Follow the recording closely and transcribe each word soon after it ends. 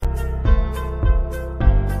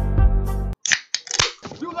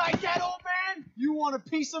want a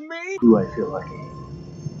piece of me? Do I feel lucky?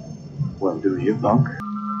 Well, do you, punk? Good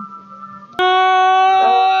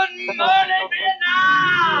morning,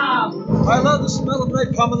 Vietnam! I love the smell of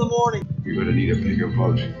napalm in the morning. You're gonna need a bigger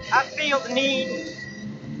boat. I feel the need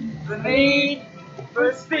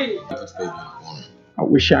for speed. I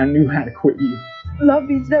wish I knew how to quit you. Love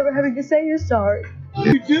means never having to say you're sorry.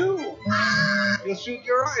 You do. You'll shoot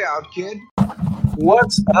your eye out, kid.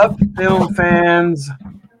 What's up, film fans?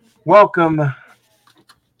 Welcome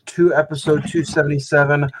to episode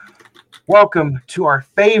 277. Welcome to our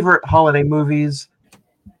favorite holiday movies,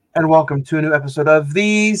 and welcome to a new episode of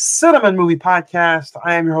the Cinnamon Movie Podcast.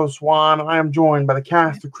 I am your host, Juan. I am joined by the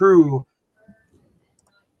cast, the crew,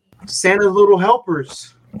 Santa's Little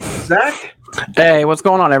Helpers, Zach. Hey, what's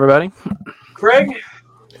going on, everybody? Craig.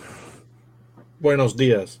 Buenos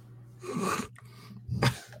dias.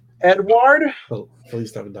 Edward. Oh, at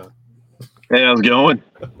least I'm done. Hey, how's it going?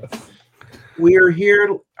 We are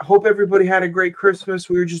here. Hope everybody had a great Christmas.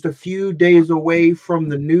 We were just a few days away from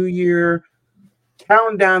the new year.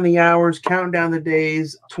 Counting down the hours, counting down the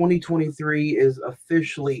days. 2023 is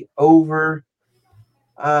officially over.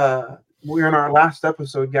 We're in our last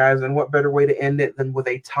episode, guys, and what better way to end it than with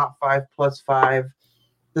a top 5 plus 5?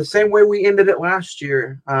 The same way we ended it last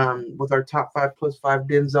year with our top 5 plus 5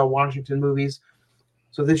 Denzel Washington movies.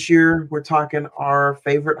 So this year, we're talking our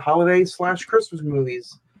favorite holiday / Christmas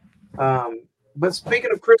movies. But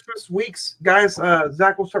speaking of Christmas weeks, guys,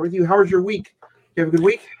 Zach, we'll start with you. How was your week? You have a good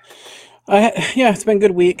week? Yeah, it's been a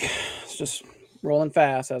good week. It's just rolling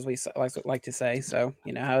fast, as we like to say. So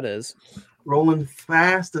you know how it is. Rolling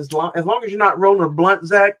fast, as long as you're not rolling a blunt,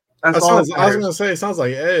 Zach. I was going to say, it sounds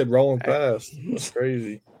like Ed rolling fast. That's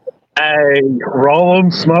crazy. Hey, roll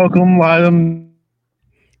them, smoke them, light them.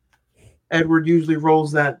 Edward usually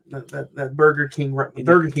rolls that Burger King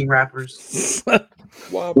wrappers.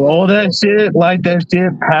 Roll that shit, light that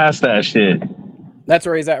shit, pass that shit. That's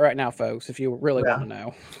where he's at right now, folks. If you really want to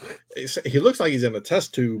know, He looks like he's in a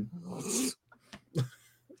test tube.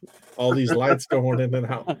 All these lights going in and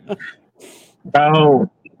out. Oh,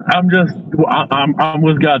 I'm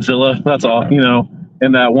with Godzilla. That's all,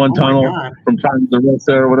 in that one tunnel from time to rest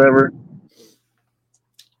there or whatever.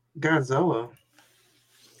 Godzilla.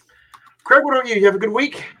 Craig, what about you? You have a good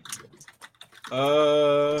week?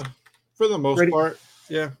 For the most part,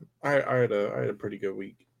 yeah. I had a pretty good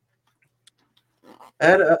week.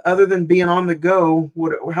 Ed, other than being on the go,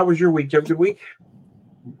 how was your week? Did you have a good week?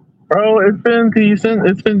 Bro, it's been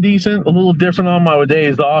decent. A little different on my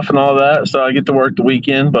days off and all that, so I get to work the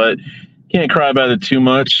weekend, but can't cry about it too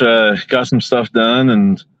much. Got some stuff done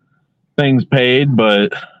and things paid,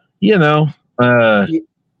 but yeah.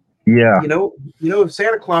 If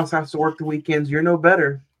Santa Claus has to work the weekends, you're no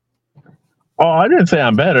better. Oh, I didn't say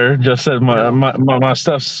I'm better. Just said my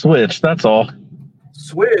stuff switched. That's all.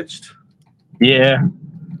 Switched? Yeah.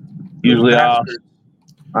 Usually off.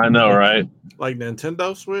 I know, right? Like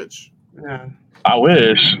Nintendo Switch? Yeah. I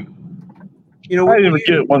wish. I didn't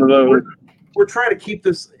get one of those. We're trying to keep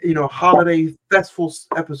this, holiday festival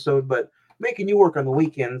episode, but making you work on the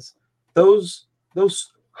weekends. Those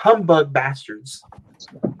humbug bastards.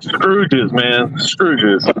 Scrooges, man.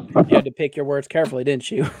 Scrooges. You had to pick your words carefully,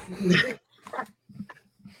 didn't you?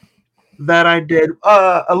 That I did.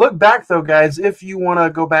 A look back, though, guys, if you want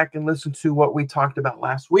to go back and listen to what we talked about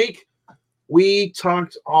last week, we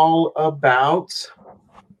talked all about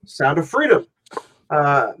Sound of Freedom.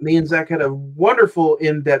 Me and Zach had a wonderful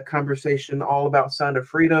in-depth conversation all about Sound of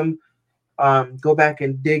Freedom. Go back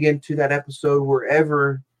and dig into that episode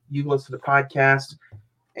wherever you listen to podcasts.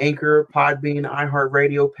 Anchor, Podbean,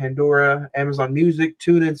 iHeartRadio, Pandora, Amazon Music,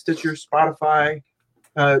 TuneIn, Stitcher, Spotify.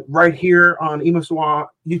 Right here on Emaswa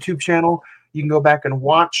YouTube channel, you can go back and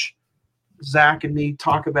watch Zach and me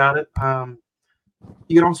talk about it.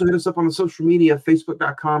 You can also hit us up on the social media,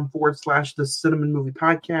 facebook.com/the Cinnamon Movie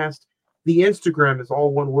Podcast. The Instagram is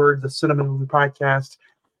all one word, the Cinnamon Movie Podcast.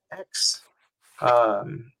 X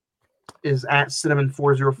is at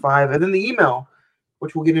cinnamon405. And then the email,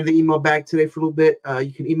 which we'll get into the email bag today for a little bit.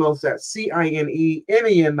 You can email us at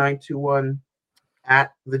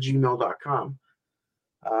cinemen921@thegmail.com.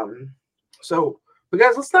 But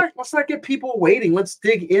guys, let's not get people waiting. Let's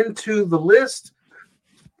dig into the list.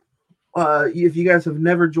 If you guys have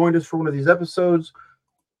never joined us for one of these episodes,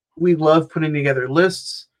 we love putting together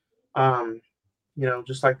lists.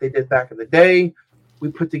 Just like they did back in the day. We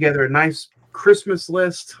put together a nice Christmas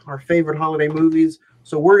list, our favorite holiday movies.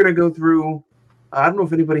 So we're gonna go through. I don't know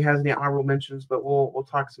if anybody has any honorable mentions, but we'll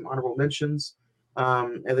talk some honorable mentions,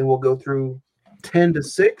 and then we'll go through 10 to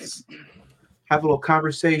 6. Have a little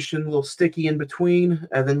conversation, a little sticky in between,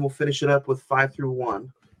 and then we'll finish it up with 5 through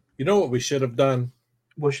 1. You know what we should have done?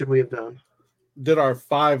 What should we have done? Did our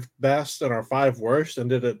 5 best and our 5 worst, and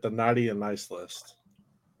did it the naughty and nice list.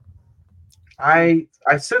 I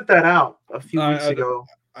sent that out a few weeks ago,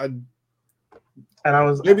 and I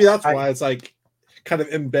was maybe that's why it's like kind of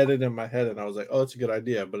embedded in my head, and I was like, "Oh, that's a good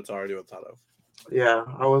idea," but it's already thought of. Yeah,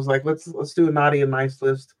 I was like, let's do a naughty and nice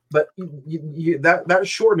list, but that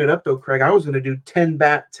shortened it up though, Craig. I was going to do 10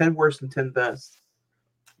 worst and 10 best.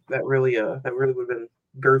 That really would have been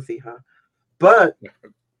girthy, huh? But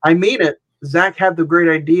I mean it. Zach had the great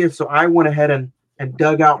idea, so I went ahead and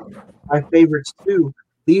dug out my favorites too.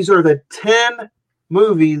 These are the 10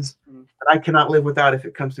 movies that I cannot live without if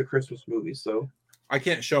it comes to Christmas movies. So I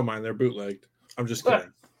can't show mine; they're bootlegged. I'm just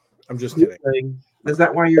kidding. I'm just kidding. Is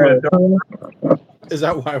that why you're in a dark? Is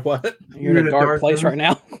that why what? You're in a dark place right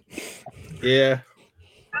now. Yeah.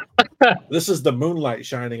 This is the moonlight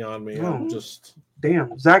shining on me. I'm just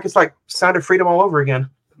damn. Zach, it's like Sound of Freedom all over again.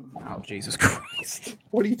 Oh, Jesus Christ!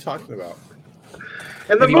 What are you talking about?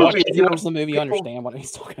 And the movie, if you watch the movie, you understand what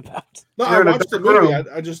he's talking about. No, I watched the movie.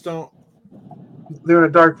 I just don't. They're in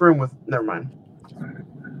a dark room with. Never mind.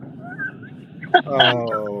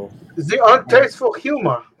 Oh, the untasteful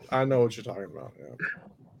humor. I know what you're talking about. Yeah.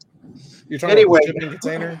 You're talking Anyway, about the shipping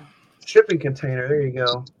container. Shipping container. There you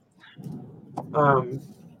go.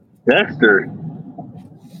 Dexter.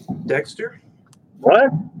 Dexter. What?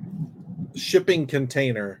 Shipping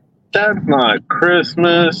container. That's not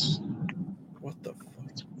Christmas. What the fuck?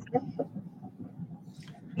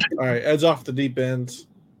 All right, Ed's off the deep end.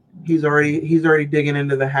 He's already digging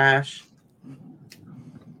into the hash.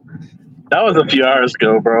 That was a few hours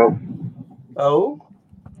ago, bro. Oh.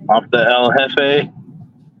 Off the El Jefe.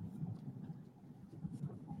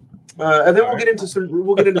 And then we'll get into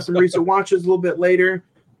some recent watches a little bit later,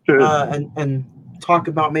 and talk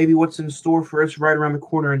about maybe what's in store for us right around the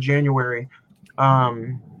corner in January.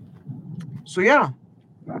 So yeah,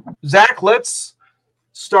 Zach, let's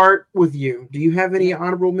start with you. Do you have any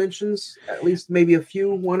honorable mentions? At least maybe a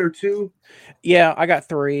few, 1 or 2. Yeah, I got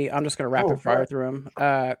 3. I'm just gonna rapid fire through them.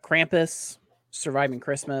 Krampus, Surviving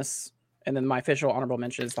Christmas, and then my official honorable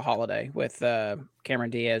mention is The Holiday with Cameron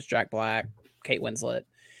Diaz, Jack Black, Kate Winslet.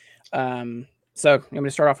 So you want me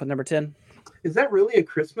to start off with number 10? Is that really a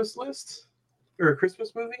Christmas list or a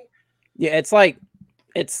Christmas movie? Yeah, it's like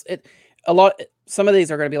a lot. Some of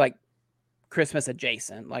these are going to be like Christmas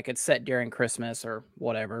adjacent, like it's set during Christmas or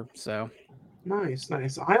whatever. So nice.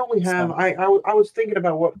 I only have I was thinking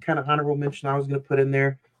about what kind of honorable mention I was going to put in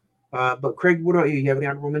there. But Craig, what about you? You have any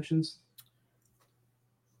honorable mentions?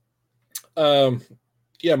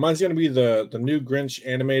 Yeah, mine's going to be the new Grinch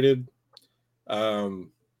animated.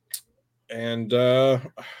 And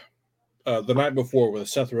The Night Before with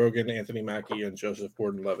Seth Rogen, Anthony Mackie, and Joseph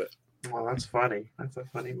Gordon-Levitt. Oh, that's funny. That's a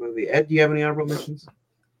funny movie. Ed, do you have any honorable mentions?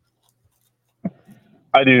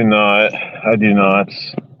 I do not.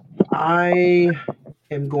 I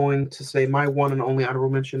am going to say my one and only honorable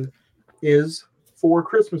mention is Four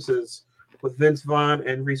Christmases with Vince Vaughn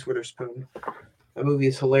and Reese Witherspoon. That movie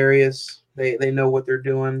is hilarious. They know what they're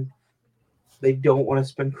doing. They don't want to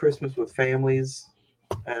spend Christmas with families.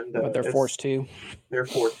 But they're forced to. They're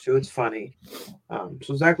forced to. It's funny.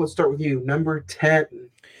 So Zach, let's start with you. Number 10.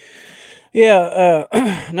 Yeah,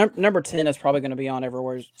 number 10 is probably going to be on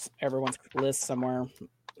everyone's list somewhere.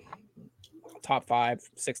 Top 5,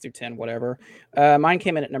 6 through 10, whatever. Mine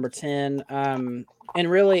came in at number 10. And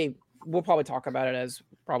really, we'll probably talk about it as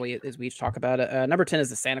we each talk about it. Number 10 is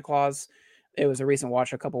the Santa Claus. It was a recent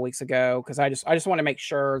watch a couple weeks ago because I just want to make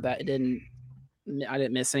sure that I didn't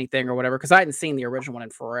miss anything or whatever, because I hadn't seen the original one in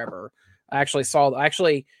forever.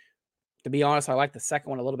 To be honest, I like the second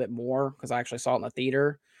one a little bit more because I actually saw it in the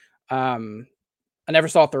theater. I never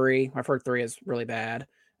saw 3. I've heard 3 is really bad.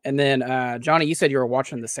 And then Johnny, you said you were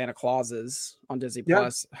watching the Santa Clauses on Disney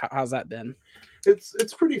Plus. How's that been?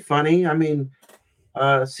 It's pretty funny. I mean,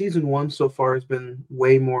 season 1 so far has been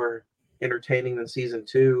way more entertaining than season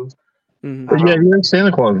 2. Mm-hmm. Yeah, you're a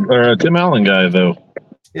Santa Claus or a Tim Allen guy though.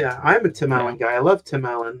 Yeah, I'm a Tim Allen guy. I love Tim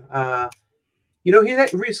Allen. He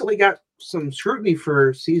recently got some scrutiny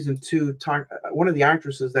for season 2. One of the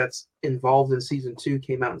actresses that's involved in season 2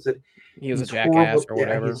 came out and said he was a jackass or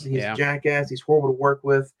whatever. He's a jackass. He's horrible to work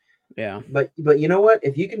with. Yeah. But you know what?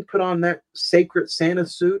 If you can put on that sacred Santa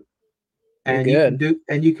suit and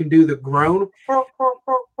you can do the groan,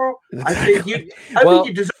 I think you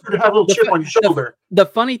deserve to have a little chip on your shoulder. The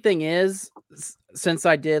funny thing is, since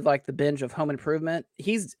I did like the binge of Home Improvement,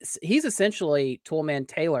 he's essentially Toolman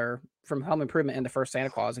Taylor from Home Improvement and the first Santa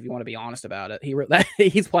Claus. If you want to be honest about it,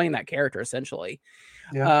 he's playing that character essentially.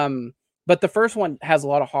 Yeah. But the first one has a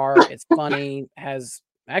lot of heart. It's funny, has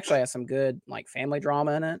actually has some good like family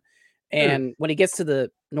drama in it. And when he gets to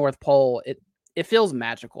the North Pole, it feels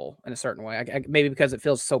magical in a certain way. Maybe because it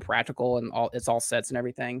feels so practical and it's all sets and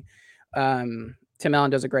everything. Tim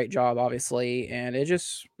Allen does a great job, obviously, and it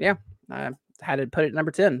just I had to put it at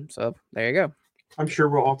number 10. So there you go. I'm sure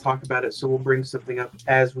we'll all talk about it, so we'll bring something up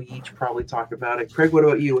as we each probably talk about it. Craig, what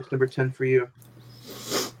about you? What's number 10 for you?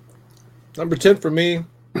 Number 10 for me,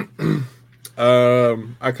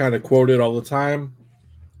 I kind of quote it all the time.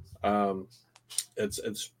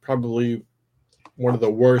 It's probably one of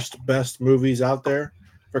the best movies out there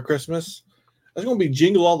for Christmas. It's going to be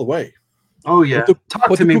Jingle All the Way. Oh, yeah.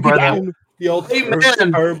 Talk to me, brother. The old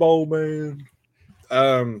Turbo Man.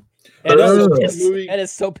 Ed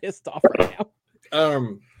is so pissed off right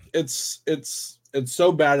now. It's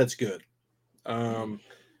so bad it's good.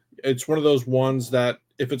 It's one of those ones that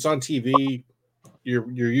if it's on TV, you're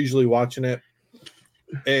usually watching it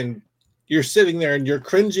and you're sitting there and you're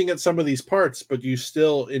cringing at some of these parts, but you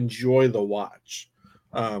still enjoy the watch.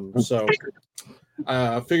 So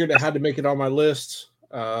I figured I had to make it on my list,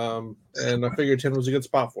 and I figured 10 was a good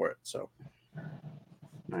spot for it. So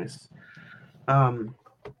nice.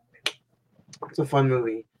 It's a fun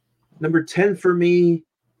movie. Number 10 for me,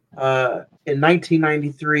 in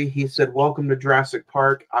 1993, he said, "Welcome to Jurassic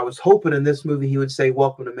Park." I was hoping in this movie he would say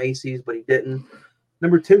 "Welcome to Macy's," but he didn't.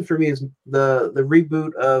 Number 10 for me is the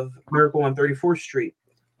reboot of Miracle on 34th Street,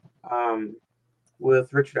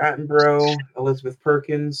 with Richard Attenborough, Elizabeth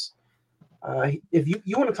Perkins. If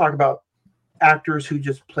you want to talk about actors who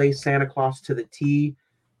just play Santa Claus to the T,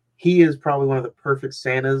 he is probably one of the perfect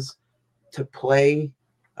Santas to play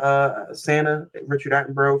Santa. Richard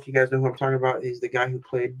Attenborough, if you guys know who I'm talking about, he's the guy who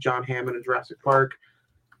played John Hammond in Jurassic Park.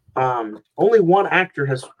 Only one actor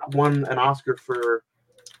has won an Oscar for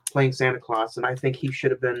playing Santa Claus, and I think he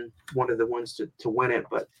should have been one of the ones to win it.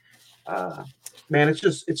 But man, it's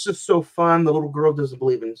just so fun. The little girl doesn't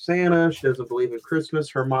believe in Santa. She doesn't believe in Christmas.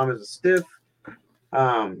 Her mom is a stiff.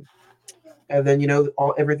 And then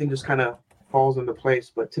everything just kind of falls into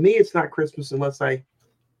place. But to me, it's not Christmas unless I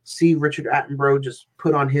see Richard Attenborough just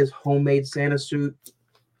put on his homemade Santa suit,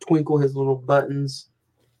 twinkle his little buttons.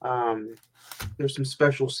 There's some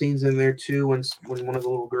special scenes in there too when one of the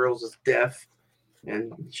little girls is deaf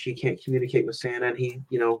and she can't communicate with Santa, and he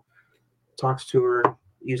talks to her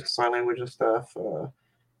using sign language and stuff.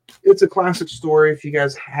 It's a classic story. If you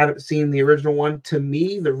guys haven't seen the original one, to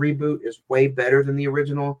me the reboot is way better than the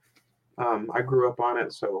original. I grew up on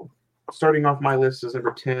it, so starting off my list is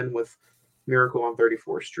number 10 with Miracle on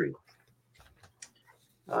 34th Street.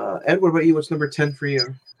 Ed, what about you? What's number 10 for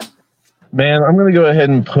you? Man, I'm going to go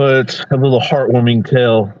ahead and put a little heartwarming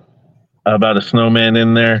tale about a snowman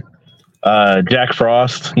in there. Jack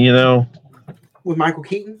Frost, With Michael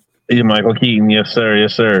Keaton? Yeah, Michael Keaton. Yes, sir.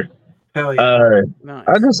 Yes, sir. Hell yeah. Nice.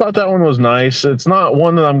 I just thought that one was nice. It's not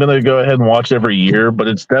one that I'm going to go ahead and watch every year, but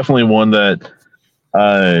it's definitely one that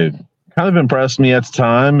kind of impressed me at the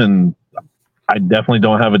time, and I definitely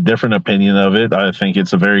don't have a different opinion of it. I think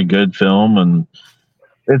it's a very good film, and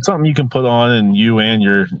it's something you can put on, and you and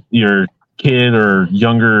your kid or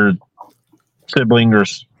younger sibling or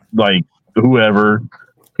like whoever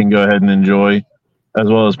can go ahead and enjoy, as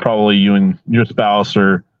well as probably you and your spouse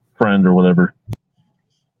or friend or whatever.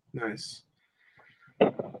 Nice.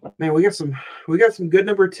 Man, we got some good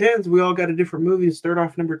number 10s. We all got a different movie to start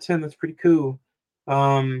off number 10. That's pretty cool.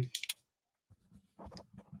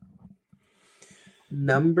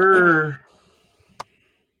 Number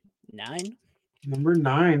 9. Number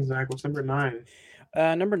 9, Zach. What's number 9?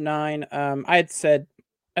 Number 9. I had said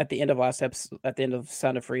at the end of last episode, at the end of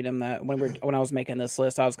Sound of Freedom, that when I was making this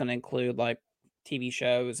list, I was going to include like TV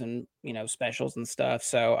shows and specials and stuff.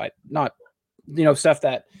 So stuff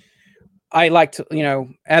that I like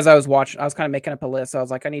to as I was watching, I was kind of making up a list. I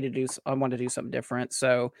was like, I want to do something different.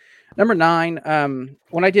 So number 9.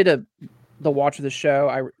 When I did the watch of the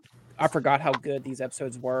show, I forgot how good these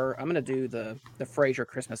episodes were. I'm going to do the Frasier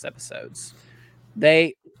Christmas episodes.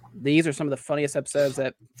 These are some of the funniest episodes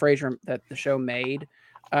that the show made.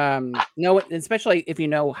 Especially if you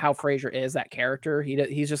know how Frasier is, that character.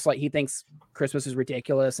 He's just like, he thinks Christmas is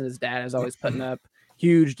ridiculous, and his dad is always putting up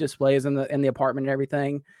huge displays in the apartment and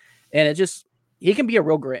everything. And he can be a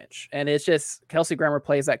real Grinch, and it's just Kelsey Grammer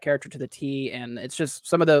plays that character to the T, and it's just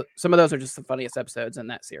some of those are just the funniest episodes in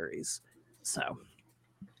that series. So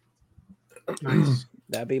nice.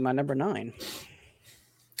 That'd be my number 9.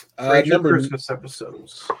 Christmas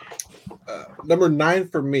episodes. Number 9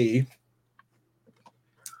 for me.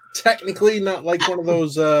 Technically, not like one of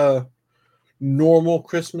those normal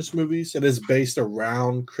Christmas movies. It is based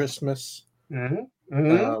around Christmas. Mm-hmm.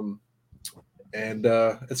 Mm-hmm. and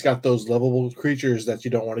it's got those lovable creatures that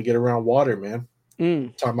you don't want to get around water, man.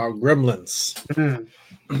 Mm. Talking about Gremlins.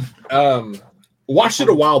 Watched it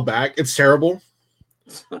a while back. It's terrible,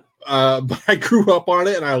 but I grew up on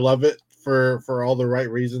it and I love it for all the right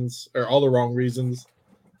reasons or all the wrong reasons.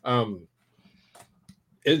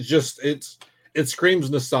 It screams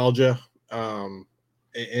nostalgia, and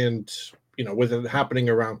with it happening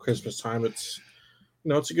around Christmas time, it's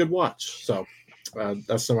a good watch. So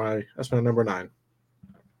that's my number 9.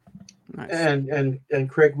 Nice. And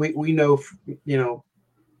Craig, we know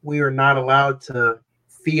we are not allowed to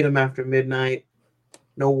feed them after midnight.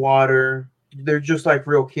 No water. They're just like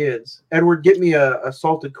real kids. Edward, get me a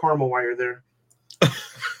salted caramel while you're there.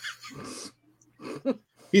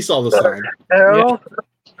 He saw the sign. Hell?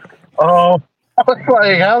 Oh, I was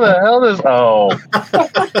like, how the hell does? Oh,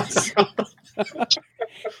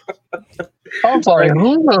 I was like,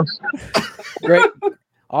 who knows? Great,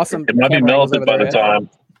 awesome. It might be camera angles melted over by the there. time.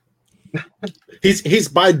 He's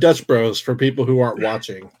by Dutch Bros for people who aren't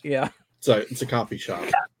watching. Yeah, It's a coffee shop.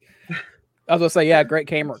 I was gonna say, yeah, great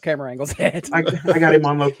camera angles. Ed. I got him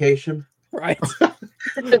on location. Right.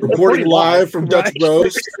 Reporting live from Dutch Right.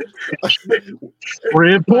 Bros.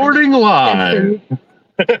 Reporting live.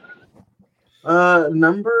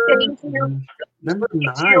 Number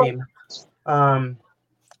 9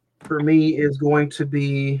 for me is going to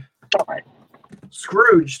be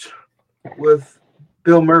Scrooged with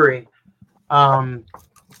Bill Murray.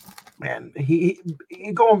 Man, he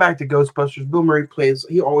going back to Ghostbusters, Bill Murray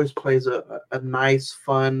always plays a nice,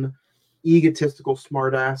 fun, egotistical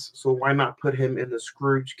smartass. So why not put him in the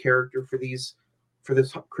Scrooge character for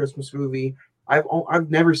this Christmas movie?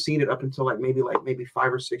 I've never seen it up until maybe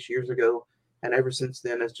 5 or 6 years ago, and ever since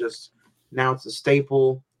then it's a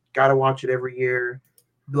staple. Got to watch it every year.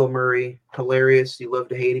 Bill Murray, hilarious. You love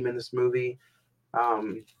to hate him in this movie.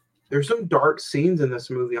 There's some dark scenes in this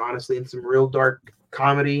movie, honestly, and some real dark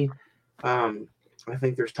comedy. I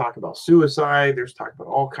think there's talk about suicide. There's talk about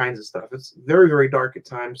all kinds of stuff. It's very, very dark at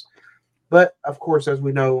times. But of course, as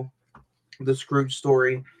we know, the Scrooge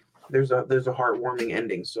story, there's a heartwarming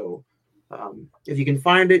ending. So if you can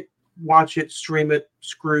find it, watch it, stream it.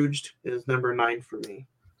 Scrooged is number 9 for me.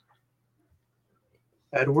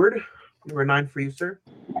 Edward, number 9 for you, sir.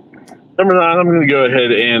 Number 9, I'm going to go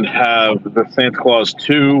ahead and have the Santa Claus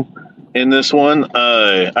 2 in this one.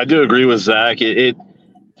 I do agree with Zach. It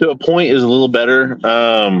to a point is a little better.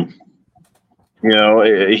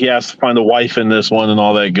 He has to find a wife in this one and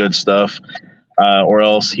all that good stuff, or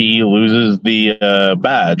else he loses the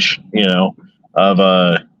badge, of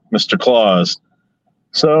Mr. Claus.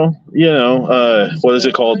 So, what is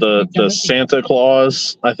it called? The Santa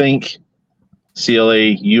Claus, I think.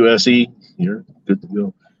 CLAUSE. You're good to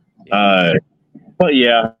go. But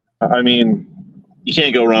yeah, I mean, you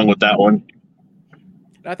can't go wrong with that one.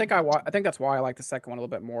 I think that's why I like the second one a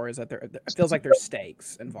little bit more. Is that it feels like there's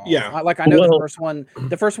stakes involved. Yeah. I know the first one.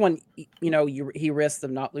 The first one, he risked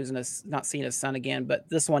of not seeing his son again. But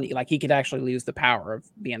this one, he could actually lose the power of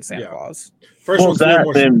being Santa Claus. First one's a little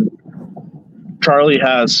more. Then Charlie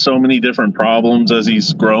has so many different problems as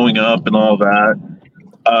he's growing up and all that.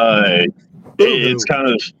 It's kind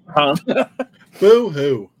of,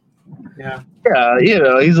 Boo-hoo. Yeah.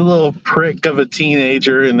 Yeah, he's a little prick of a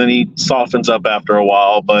teenager, and then he softens up after a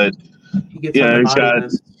while. But He gets he's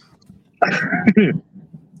got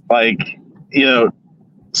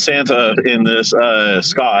Santa in this.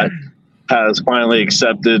 Scott has finally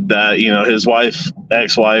accepted that his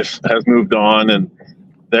ex-wife has moved on, and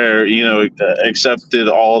they're accepted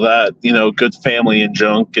all that good family and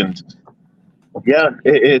junk, and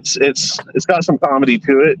it's got some comedy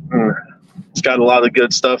to it. And it's got a lot of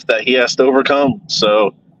good stuff that he has to overcome.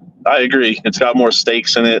 So I agree. It's got more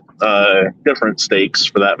stakes in it, different stakes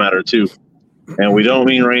for that matter too. And we don't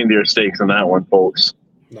mean reindeer steaks in that one, folks.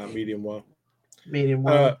 Not medium well. Medium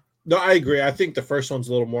well. No, I agree. I think the first one's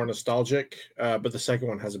a little more nostalgic, but the second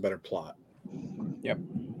one has a better plot. Yep.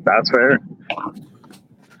 That's fair.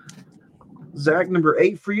 Zach, number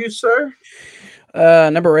 8 for you, sir.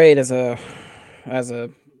 Number 8 as a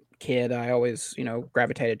kid, I always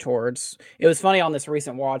gravitated towards. It was funny on this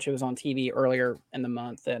recent watch. It was on TV earlier in the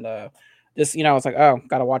month, and I was like, oh,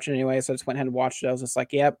 gotta watch it anyway. So I just went ahead and watched it. I was just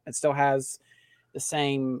like, yep, it still has the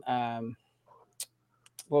same.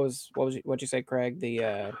 What'd you say, Craig?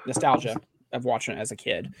 The nostalgia of watching it as a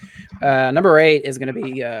kid. Number 8 is going to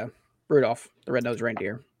be Rudolph the Red-Nosed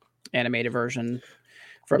Reindeer, animated version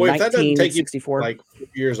from Boy, if that doesn't take you 1964. like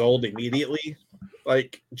years old immediately,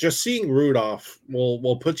 Like just seeing Rudolph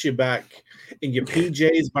will put you back in your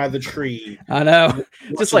PJs by the tree. I know.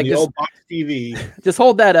 Just like the old box TV. Just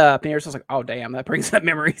hold that up, and you're just like, oh damn, that brings up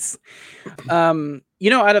memories.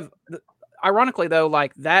 Ironically though,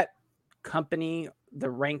 like that company, the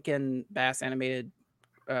Rankin Bass Animated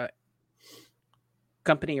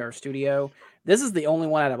company or studio, this is the only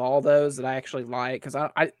one out of all those that I actually like, because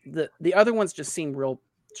the other ones just seem real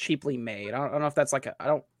cheaply made. I don't know if that's like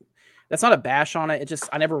that's not a bash on it. It just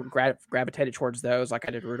I never gravitated towards those like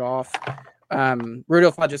I did Rudolph.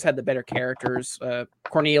 Rudolph, I just had the better characters.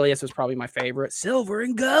 Cornelius was probably my favorite. Silver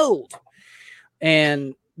and gold.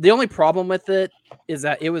 And the only problem with it is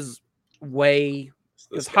that it was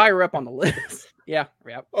higher up on the list. Yeah.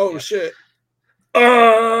 Oh shit.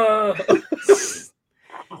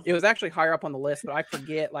 It was actually higher up on the list, but I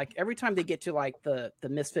forget, like every time they get to like the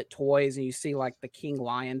Misfit toys and you see like the King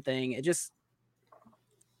Lion thing, it just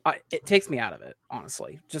it takes me out of it,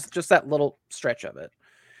 honestly. Just that little stretch of it.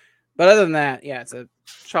 But other than that, yeah, it's a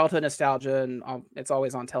childhood nostalgia, and it's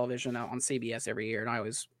always on television on CBS every year, and I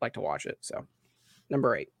always like to watch it. So,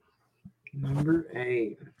 number 8. Number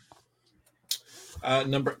 8.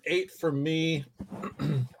 Number 8 for me.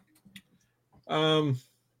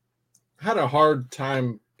 Had a hard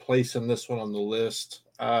time placing this one on the list.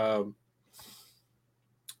 I'm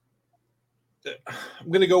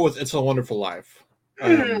gonna go with "It's a Wonderful Life."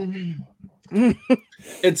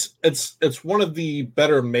 It's one of the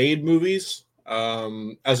better made movies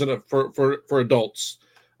for adults.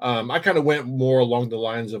 I kind of went more along the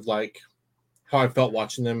lines of like how I felt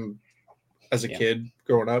watching them as a kid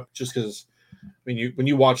growing up, just because when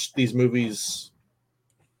you watch these movies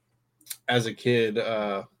as a kid,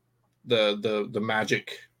 the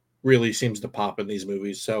magic really seems to pop in these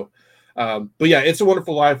movies. So but yeah, It's a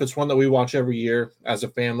Wonderful Life. It's one that we watch every year as a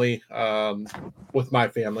family, with my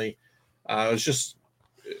family. It's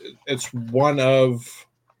one of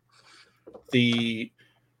the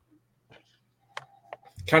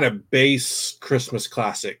kind of base Christmas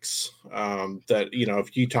classics that,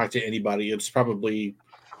 if you talk to anybody, it's probably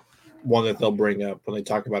one that they'll bring up when they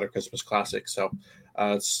talk about a Christmas classic. So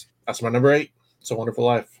that's my number 8. It's a Wonderful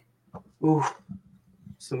Life. Ooh.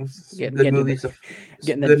 Some Getting good movies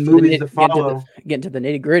to follow. Getting to the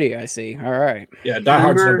nitty gritty, I see. All right. Yeah, Die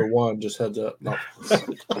Hard's number 1. Just heads up. No.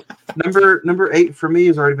 Number 8 for me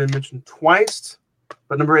has already been mentioned twice,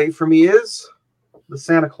 but number 8 for me is the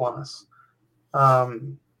Santa Claus. I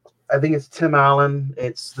think it's Tim Allen.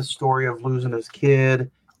 It's the story of losing his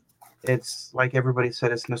kid. It's like everybody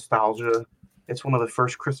said, it's nostalgia. It's one of the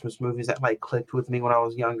first Christmas movies that like clicked with me when I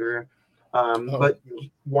was younger. But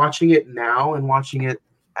watching it now and watching it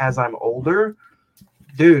as I'm older,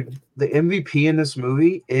 dude, the MVP in this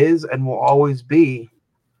movie is and will always be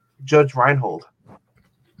Judge Reinhold.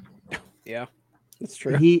 Yeah, that's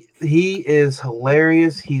true. He is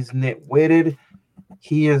hilarious. He's nitwitted.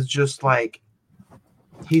 He is just like,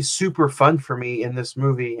 he's super fun for me in this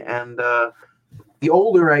movie. And the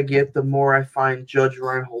older I get, the more I find Judge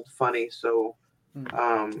Reinhold funny. So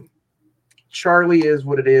Charlie is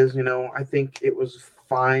what it is. I think it was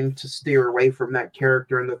fine to steer away from that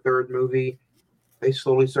character in the third movie. They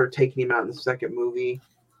slowly started taking him out in the second movie.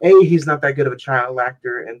 A, he's not that good of a child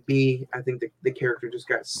actor, and B, I think the character just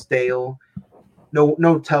got stale. No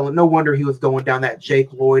wonder he was going down that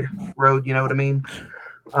Jake Lloyd road. You know what I mean?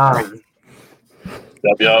 But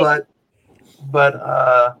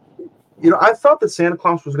I thought that Santa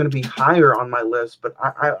Claus was going to be higher on my list, but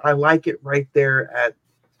I like it right there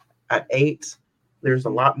at 8. There's a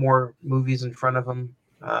lot more movies in front of him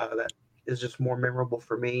that is just more memorable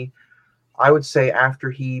for me. I would say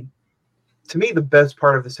to me, the best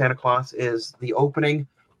part of the Santa Claus is the opening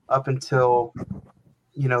up until,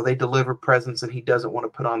 they deliver presents and he doesn't want to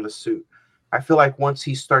put on the suit. I feel like once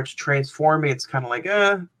he starts transforming, it's kind of like,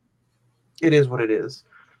 it is what it is.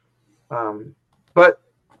 But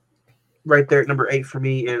right there at number 8 for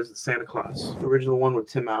me is Santa Claus, the original one with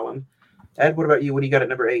Tim Allen. Ed, what about you? What do you got at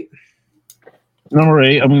number 8? Number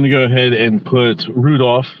 8, I'm going to go ahead and put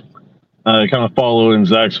Rudolph, kind of follow in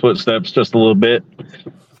Zach's footsteps just a little bit.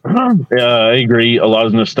 I agree. A lot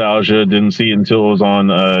of nostalgia. Didn't see it until it was on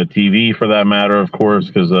TV, for that matter, of course,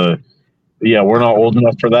 because, we're not old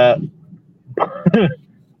enough for that.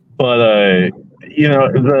 But,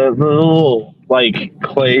 the little,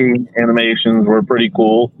 clay animations were pretty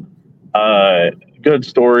cool. Good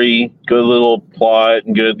story, good little plot,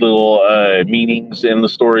 and good little meanings in the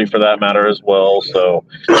story, for that matter, as well. So,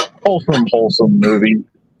 wholesome movie.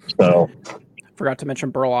 So, forgot to mention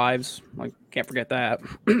Burl Ives. Can't forget that.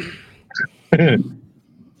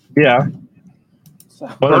 Yeah.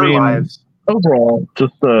 But Burl Ives. Overall,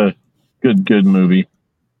 just Good movie.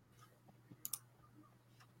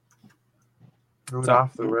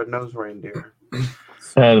 Rudolph the Red-Nosed Reindeer.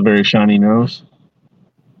 Had a very shiny nose.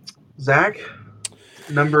 Zach,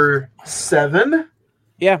 number 7.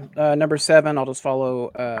 Yeah, number 7. I'll just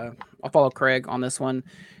follow. I'll follow Craig on this one.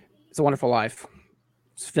 It's a Wonderful Life.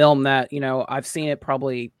 It's a film that I've seen it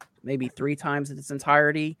probably maybe 3 times in its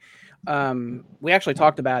entirety. We actually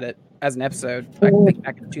talked about it as an episode. I think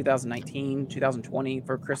back in 2019, 2020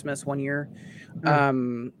 for Christmas one year.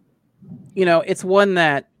 It's one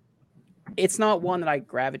that. It's not one that I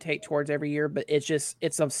gravitate towards every year, but it's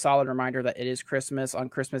a solid reminder that it is Christmas on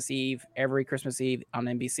Christmas Eve. Every Christmas Eve on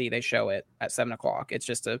NBC, they show it at 7:00. It's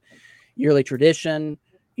just a yearly tradition.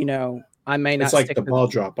 I may not. It's like the ball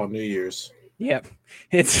drop on New Year's. Yep.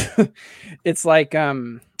 It's like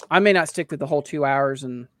I may not stick to the whole 2 hours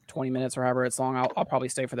and 20 minutes or however it's long. I'll probably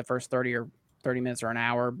stay for the first 30 minutes or an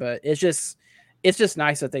hour, but it's just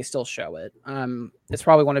nice that they still show it. It's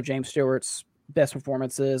probably one of James Stewart's best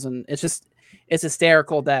performances, and it's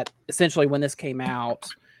hysterical that essentially when this came out,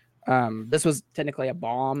 this was technically a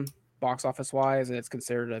bomb box office wise, and it's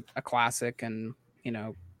considered a classic, and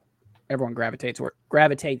everyone gravitate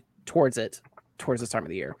towards it towards this time of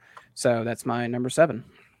the year. So that's my number 7.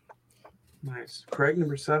 Nice. Craig,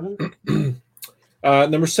 number 7.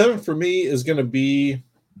 Number 7 for me is going to be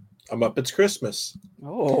A Muppets Christmas.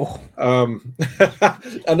 Oh,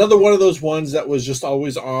 another one of those ones that was just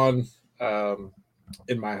always on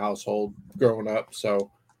in my household growing up.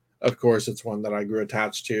 So, of course, it's one that I grew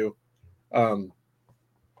attached to.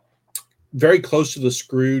 Very close to the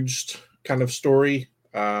Scrooged kind of story.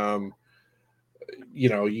 You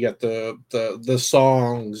got the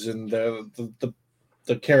songs and the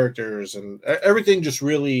characters and everything just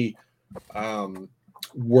really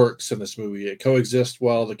works in this movie. It coexists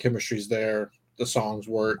well. The chemistry's there. The songs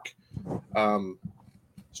work.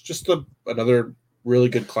 It's just another really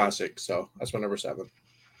good classic. So that's my number 7.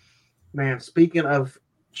 Man, speaking of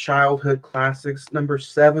childhood classics, number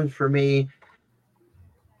 7 for me,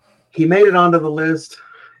 he made it onto the list,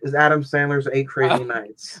 is Adam Sandler's 8 Crazy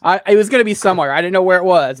Nights. It was going to be somewhere. I didn't know where it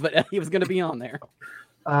was, but he was going to be on there.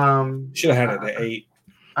 Should have had it at 8.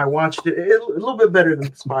 I watched it a little bit better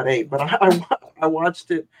than Spot 8, but I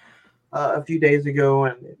watched it a few days ago,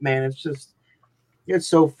 and man, it's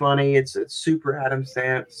so funny. It's super Adam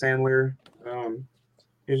Sandler.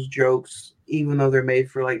 His jokes, even though they're made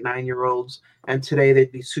for like 9-year-olds, and today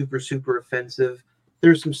they'd be super, super offensive.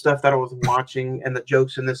 There's some stuff that I was watching and the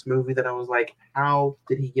jokes in this movie that I was like, how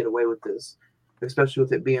did he get away with this? Especially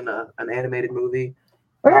with it being an animated movie.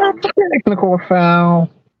 Technical foul.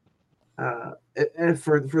 And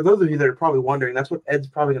for those of you that are probably wondering, that's what Ed's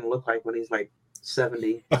probably going to look like when he's like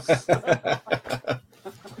 70.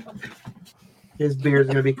 His beard's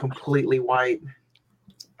going to be completely white.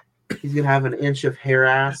 He's going to have an inch of hair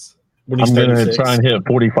ass. I'm going to try and hit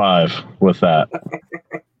 45 with that.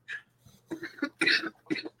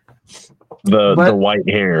 The white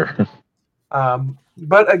hair.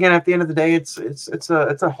 But again, at the end of the day, it's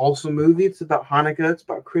a wholesome movie. It's about Hanukkah. It's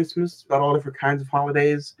about Christmas. It's about all different kinds of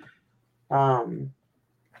holidays. Then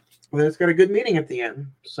it's got a good meaning at the end.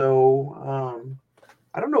 So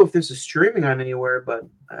I don't know if this is streaming on anywhere, but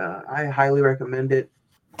I highly recommend it.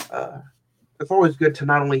 It's always good to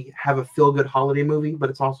not only have a feel-good holiday movie,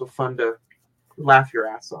 but it's also fun to laugh your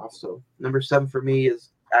ass off. So number 7 for me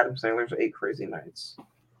is Adam Sandler's 8 Crazy Nights.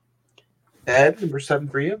 Ed, number 7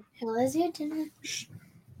 for you? How was your dinner?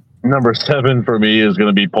 Number 7 for me is going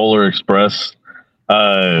to be Polar Express.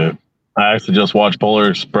 I actually just watched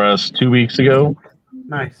Polar Express 2 weeks ago.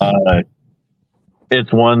 Nice.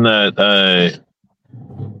 It's one that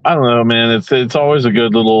I don't know, man. It's always a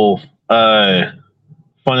good little fun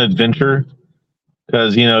adventure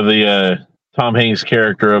because the Tom Hanks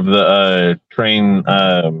character of the train,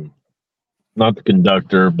 not the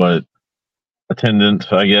conductor but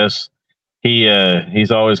attendant, I guess.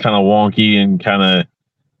 He's always kind of wonky and kind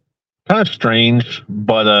of strange,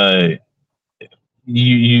 but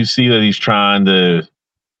you see that he's trying to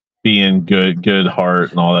be in good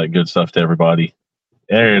heart and all that good stuff to everybody.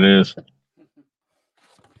 There it is.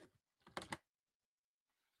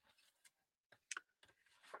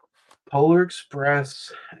 Polar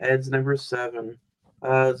Express, Ed's number 7.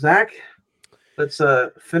 Zach, let's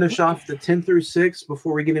finish off the 10 through 6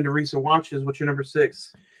 before we get into recent watches. What's your number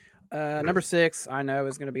 6? Number 6, I know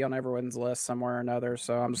is going to be on everyone's list somewhere or another,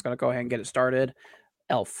 so I'm just going to go ahead and get it started.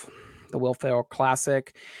 Elf, the Will Ferrell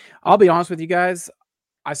classic. I'll be honest with you guys.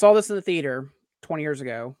 I saw this in the theater 20 years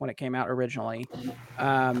ago when it came out originally,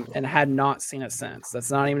 and had not seen it since.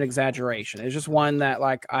 That's not even an exaggeration. It's just one that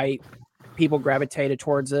people gravitated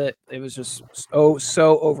towards it. It was just so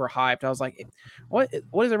overhyped. I was like, what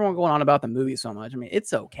is everyone going on about the movie so much? I mean,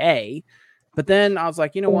 it's okay. But then I was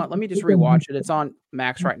like, you know what? Let me just rewatch it. It's on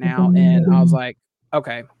Max right now. And I was like,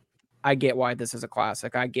 okay, I get why this is a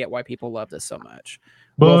classic. I get why people love this so much.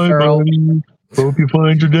 Will Ferrell, buddy. Hope you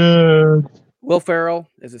find your dad. Will Ferrell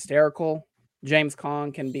is hysterical. James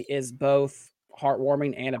Caan is both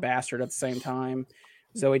heartwarming and a bastard at the same time.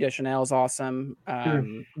 Zoe Deschanel is awesome.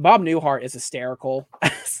 Bob Newhart is hysterical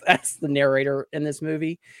as the narrator in this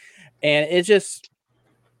movie. And it's just,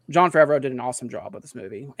 Jon Favreau did an awesome job with this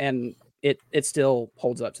movie. And it still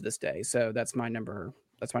holds up to this day. So that's my number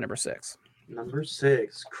 6. Number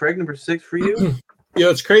 6. Craig, number 6 for you?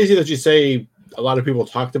 It's crazy that you say a lot of people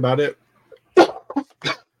talked about it.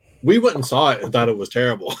 We went and saw it and thought it was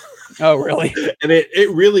terrible. Oh, really? And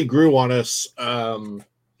it really grew on us.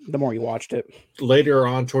 The more you watched it later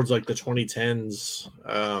on towards like the 2010s,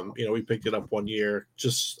 we picked it up one year.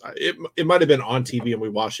 Just it might have been on TV and we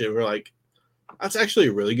watched it. And we're like, that's actually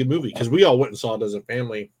a really good movie because we all went and saw it as a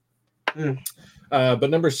family. But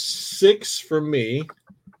number 6 for me,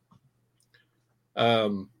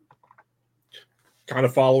 kind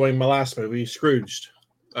of following my last movie, Scrooged.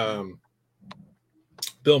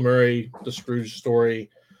 Bill Murray, the Scrooge story.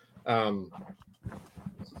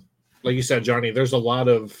 Like you said, Johnny, there's a lot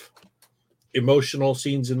of emotional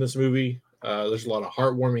scenes in this movie. There's a lot of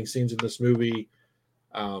heartwarming scenes in this movie.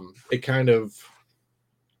 It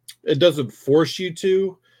doesn't force you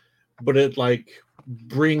to, but it like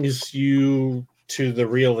brings you to the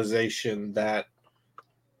realization that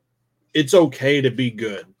it's okay to be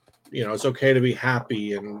good. It's okay to be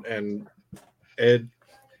happy and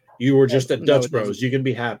you were just at Dutch Bros. You can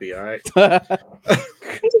be happy, all right? It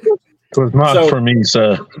was not for me,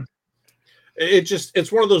 sir.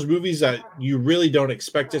 It's one of those movies that you really don't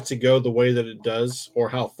expect it to go the way that it does or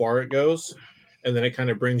how far it goes. And then it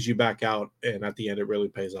kind of brings you back out. And at the end, it really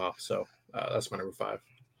pays off. So that's my number 5.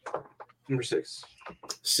 Number 6.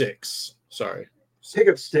 6. Sorry. Pick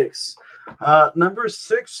up sticks. Number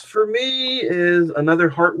 6 for me is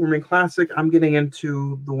another heartwarming classic. I'm getting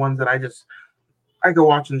into the ones that I go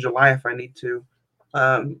watch in July if I need to.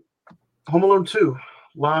 Home Alone 2,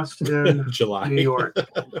 Lost in July. New York.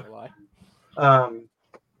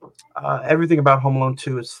 Everything about Home Alone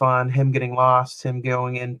 2 is fun. Him getting lost, him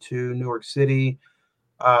going into New York City,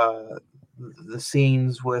 the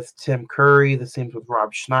scenes with Tim Curry, the scenes with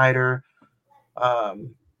Rob Schneider.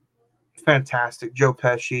 Fantastic. Joe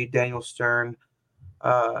Pesci, Daniel Stern.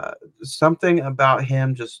 Something about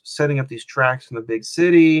him just setting up these tracks in the big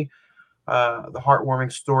city. The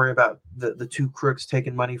heartwarming story about the 2 crooks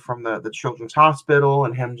taking money from the children's hospital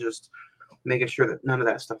and him just making sure that none of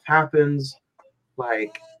that stuff happens.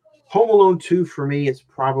 Like Home Alone 2 for me is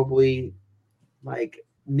probably like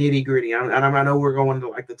nitty gritty. I know we're going to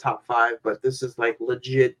like the top 5, but this is like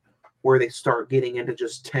legit where they start getting into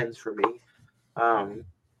just 10s for me.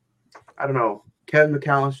 I don't know. Kevin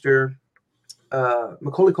McAllister,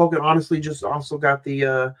 Macaulay Culkin honestly just also got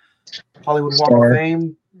the Hollywood Walk of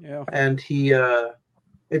Fame. Yeah. And he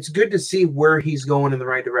it's good to see where he's going in the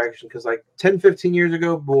right direction because like 10, 15 years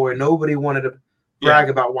ago, boy, nobody wanted to brag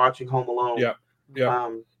about watching Home Alone. Yeah.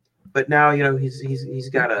 Yeah. But now, he's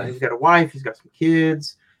got a wife, he's got some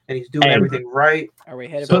kids, and he's doing everything right. Are we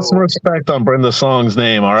headed? Put some respect on Brenda Song's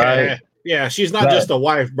name, all right? Yeah, she's not just a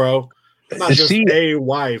wife, bro. Not just a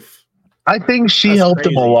wife. I think she helped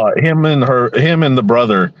him a lot. Him and the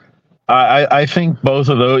brother. I think both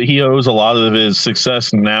of those, he owes a lot of his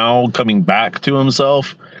success now coming back to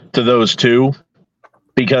himself to those two.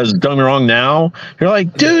 Because don't get me wrong, now you're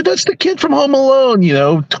like, dude, that's the kid from Home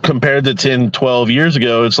Alone, compared to 10, 12 years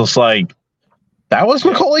ago. It's just like, that was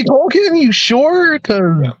Macaulay Culkin? You sure?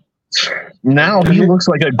 Because now he looks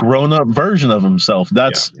like a grown-up version of himself.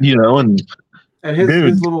 That's, and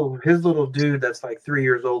his little dude that's like 3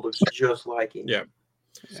 years old looks just like him. Yeah.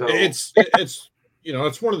 So it's it's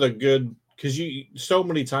one of the good, because so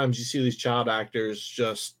many times you see these child actors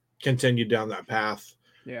just continue down that path.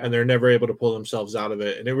 Yeah. And they're never able to pull themselves out of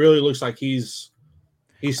it. And it really looks like he's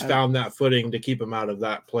found that footing to keep him out of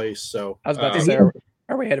that place. So I was about to say,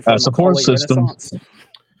 are we headed for support Macaulay system? Renaissance?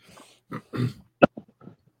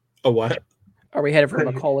 A what? Are we headed for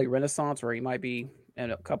Macaulay Renaissance, where he might be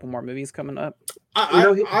in a couple more movies coming up?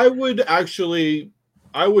 I would go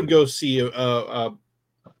see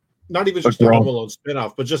not even just a Home Alone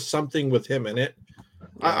spinoff, but just something with him in it.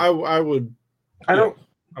 I would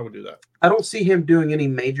do that. I don't see him doing any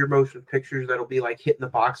major motion pictures that'll be like hitting the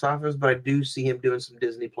box office, but I do see him doing some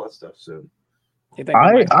Disney Plus stuff soon.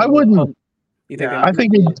 I wouldn't. You think? I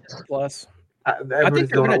think Plus. I think they're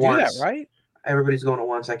going to do that, right? Everybody's going at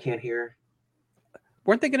once. I can't hear.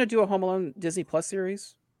 weren't they going to do a Home Alone Disney Plus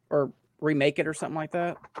series or remake it or something like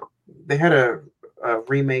that? They had a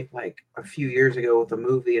remake like a few years ago with a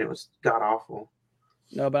movie, and it was god awful.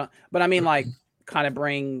 No, but I mean, like, kind of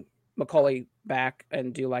bring Macaulay back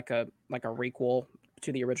and do like a requel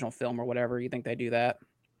to the original film or whatever. You think they do that,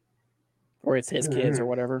 or it's his kids or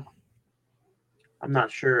whatever? I'm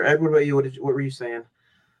not sure. Ed, what about you? What were you saying?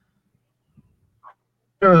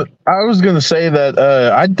 I was going to say that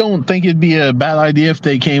I don't think it'd be a bad idea if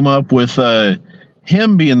they came up with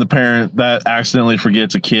him being the parent that accidentally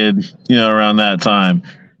forgets a kid, around that time.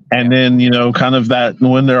 And then, kind of that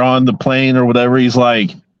when they're on the plane or whatever, he's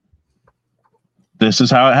like, this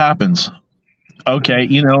is how it happens. Okay.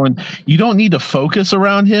 And you don't need to focus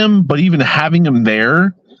around him, but even having him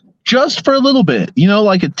there just for a little bit,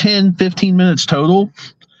 like a 10, 15 minutes total,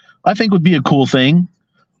 I think would be a cool thing.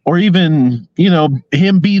 Or even,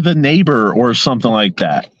 him be the neighbor or something like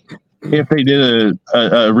that. If they did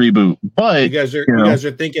a reboot. But you guys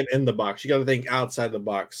are thinking in the box. You got to think outside the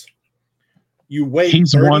box. You wait.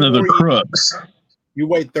 He's one of the crooks. You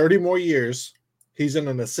wait 30 more years. He's in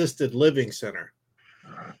an assisted living center.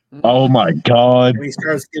 Oh my God. And he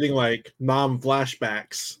starts getting like mom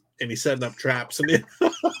flashbacks and he's setting up traps. And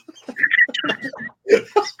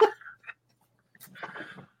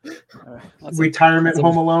Retirement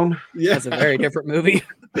Home Alone. Yeah. That's a very different movie.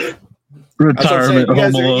 Retirement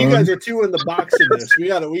Home Alone. You guys are two in the box in this. We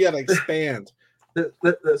gotta expand.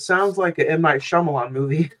 That sounds like an M. Night Shyamalan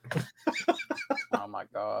movie. Oh my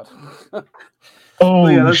God.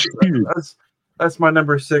 That's my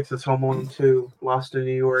number 6. It's Home Alone 2, Lost in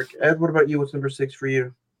New York. Ed, what about you? What's number 6 for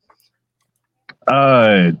you?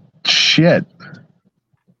 Shit.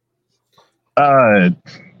 Retirement.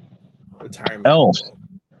 Elf.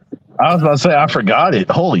 I was about to say I forgot it.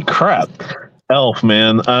 Holy crap. Elf,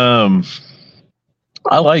 man.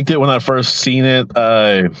 I liked it when I first seen it.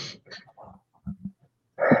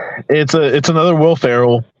 It's another Will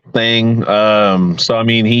Ferrell thing. So I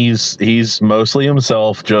mean he's mostly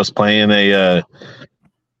himself, just playing a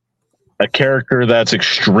character that's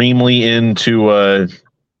extremely into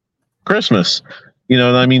Christmas. And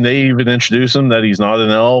I mean they even introduce him that he's not an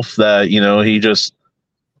elf, that he just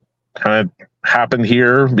kind of happened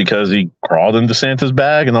here because he crawled into Santa's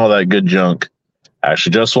bag and all that good junk. I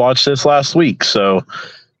actually just watched this last week, so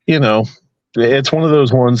it's one of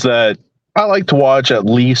those ones that I like to watch at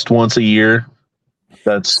least once a year.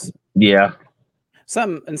 That's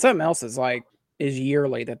Something else is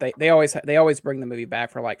yearly that they always bring the movie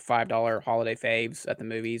back for like $5 holiday faves at the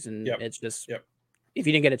movies, and it's just if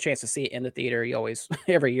you didn't get a chance to see it in the theater, you always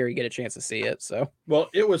every year you get a chance to see it. So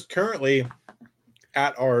it was currently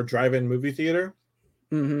at our drive-in movie theater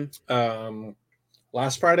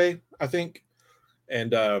last Friday, I think,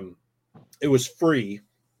 and it was free.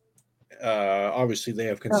 Obviously they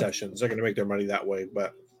have concessions. They're going to make their money that way,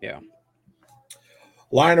 but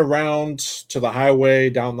line around to the highway,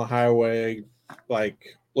 down the highway,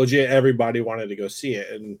 like legit everybody wanted to go see it.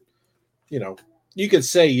 And you could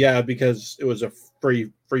say because it was a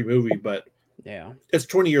free movie, but it's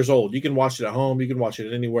 20 years old. You can watch it at home, you can watch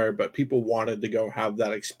it anywhere, but people wanted to go have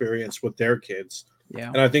that experience with their kids.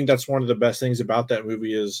 And I think that's one of the best things about that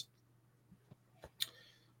movie is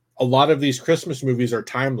a lot of these Christmas movies are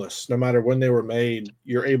timeless. No matter when they were made,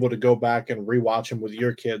 you're able to go back and rewatch them with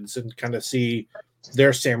your kids and kind of see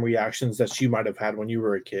their same reactions that you might have had when you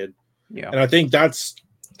were a kid. And I think that's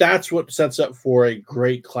what sets up for a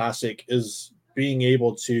great classic, is being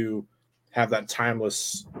able to have that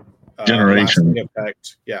timeless generation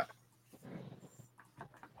effect.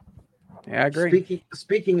 I agree.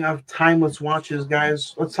 Speaking of timeless watches,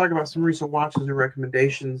 guys, let's talk about some recent watches and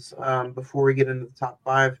recommendations before we get into the top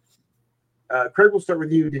 5. Craig, we'll start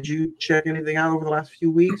with you. Did you check anything out over the last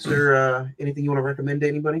few weeks, or anything you want to recommend to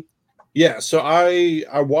anybody? Yeah, so I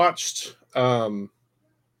watched the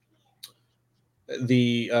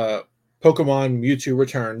Pokemon Mewtwo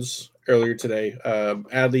Returns earlier today.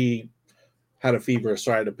 Adley had a fever,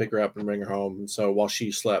 so I had to pick her up and bring her home. And so while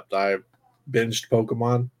she slept, I binged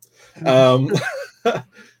Pokemon.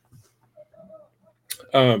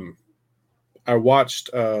 I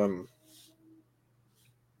watched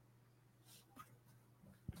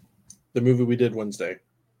the movie we did Wednesday,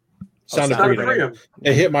 Sound of Freedom.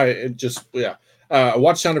 It hit I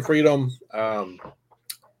watched Sound of Freedom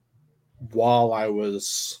while I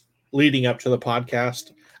was leading up to the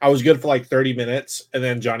podcast. I was good for like 30 minutes, and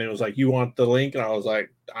then Johnny was like, "You want the link?" And I was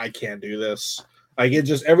like, "I can't do this." Like, it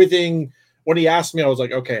just, everything, when he asked me, I was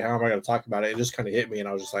like, "Okay, how am I going to talk about it?" It just kind of hit me, and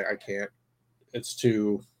I was just like, "I can't. It's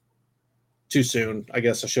too soon." I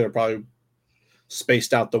guess I should have probably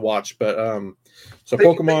spaced out the watch, but so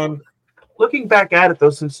Pokemon. looking back at it though,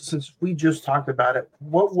 since we just talked about it,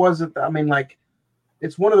 what was it? I mean, like,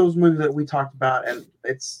 it's one of those movies that we talked about, and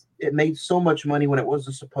it made so much money when it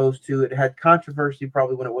wasn't supposed to. It had controversy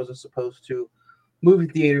probably when it wasn't supposed to. Movie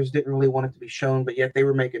theaters didn't really want it to be shown, but yet they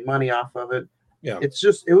were making money off of it. Yeah. It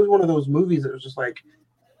was one of those movies that was just like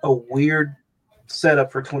a weird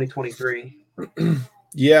setup for 2023.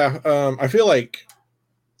 Yeah, I feel like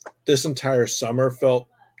this entire summer felt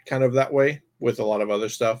kind of that way with a lot of other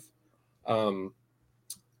stuff.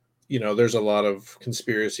 There's a lot of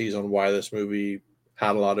conspiracies on why this movie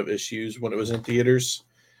had a lot of issues when it was in theaters.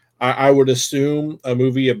 I would assume a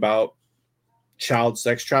movie about child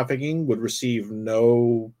sex trafficking would receive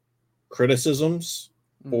no criticisms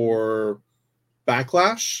or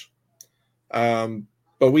backlash.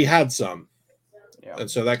 But we had some. Yeah.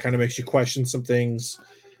 And so that kind of makes you question some things.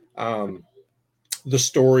 The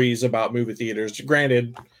stories about movie theaters.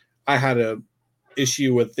 Granted, I had a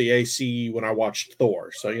issue with the AC when I watched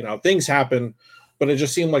Thor. So, things happen, but it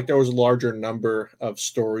just seemed like there was a larger number of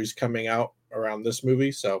stories coming out around this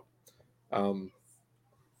movie. So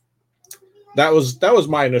that was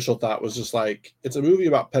my initial thought, was just like, it's a movie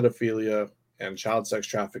about pedophilia and child sex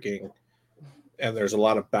trafficking, and there's a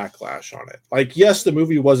lot of backlash on it. Like, yes, the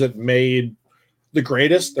movie wasn't made the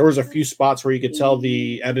greatest. There was a few spots where you could tell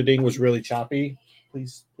the editing was really choppy.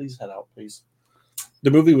 Please head out, please.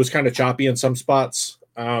 The movie was kind of choppy in some spots,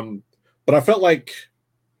 but I felt like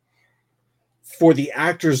for the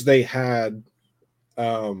actors they had,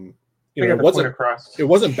 it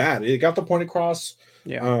wasn't bad. It got the point across.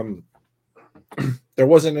 Yeah. There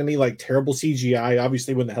wasn't any like terrible CGI.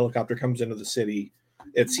 Obviously, when the helicopter comes into the city,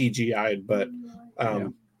 it's CGI'd, but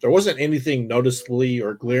there wasn't anything noticeably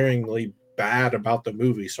or glaringly bad about the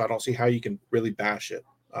movie, so I don't see how you can really bash it.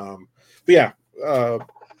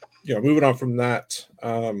 Moving on from that,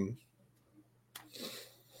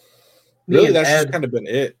 that's just kind of been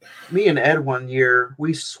it. Me and Ed one year,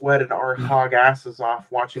 we sweated our hog asses off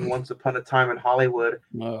watching Once Upon a Time in Hollywood.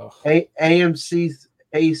 Oh. AMC's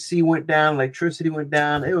AC went down, electricity went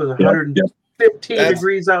down. It was 115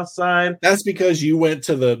 degrees outside. That's because you went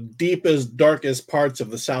to the deepest, darkest parts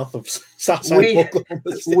of the south side of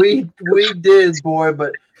Oklahoma City. We did, boy,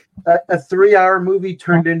 but a 3-hour movie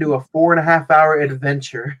turned into a 4.5-hour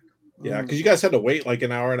adventure. Yeah, because you guys had to wait like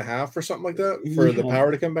an hour and a half or something like that for the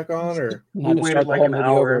power to come back on, or we waited like an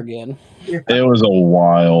hour again. Yeah. It was a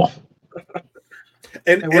while.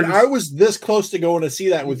 And I was this close to going to see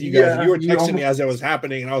that with you guys. Yeah, you were texting me as it was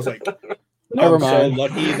happening, and I was like, Never mind. So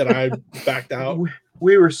lucky that I backed out.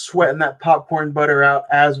 We were sweating that popcorn butter out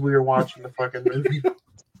as we were watching the fucking movie.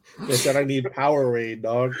 They said I need Powerade,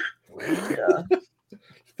 dog. Yeah.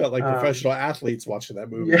 Felt like professional athletes watching that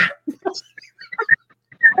movie. Yeah.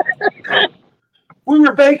 We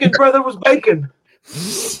were baking, brother was baking.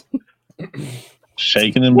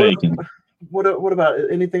 Shaking and baking. What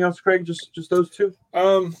about anything else, Craig? Just those two?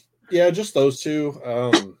 Yeah, just those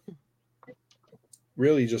two.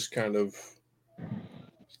 Really just kind of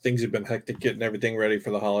things have been hectic getting everything ready for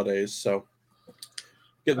the holidays. So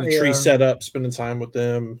getting the tree set up, spending time with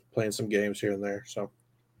them, playing some games here and there. So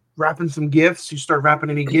wrapping some gifts. You start wrapping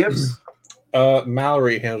any gifts?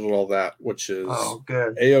 Mallory handled all that, which is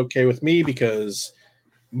good. A-okay with me, because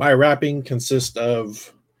my wrapping consists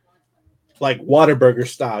of like Whataburger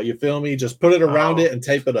style. You feel me? Just put it around it and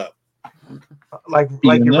tape it up. Like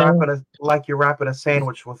you're wrapping a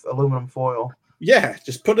sandwich with aluminum foil. Yeah,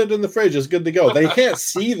 just put it in the fridge. It's good to go. They can't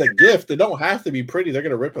see the gift. They don't have to be pretty. They're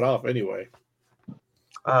gonna rip it off anyway.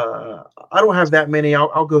 I don't have that many.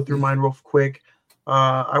 I'll go through mine real quick.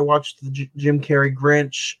 I watched the Jim Carrey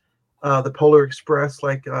Grinch, the Polar Express,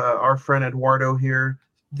 like our friend Eduardo here.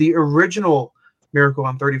 The original Miracle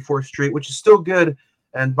on 34th Street, which is still good.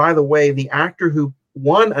 And by the way, the actor who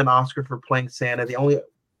won an Oscar for playing Santa, the only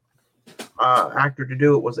actor to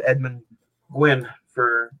do it, was Edmund Gwenn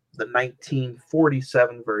for the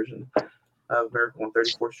 1947 version of Miracle on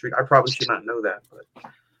 34th Street. I probably should not know that, but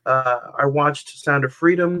I watched Sound of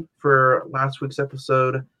Freedom for last week's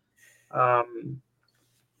episode. And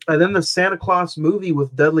then the Santa Claus movie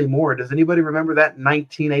with Dudley Moore. Does anybody remember that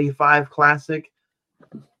 1985 classic?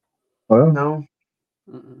 No?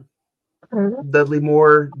 Mm-mm. Dudley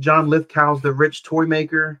Moore, John Lithgow's The Rich Toy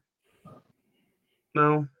Maker.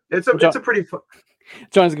 No? It's a pretty fun.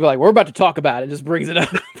 John's gonna be like, we're about to talk about it. Just brings it up,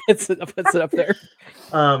 puts it up there.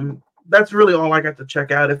 That's really all I got to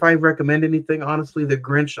check out. If I recommend anything, honestly, The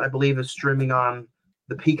Grinch, I believe, is streaming on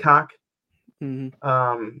the Peacock.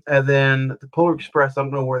 Mm-hmm. And then the Polar Express, I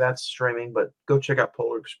don't know where that's streaming, but go check out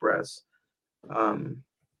Polar Express.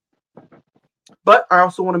 But I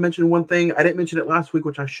also want to mention one thing. I didn't mention it last week,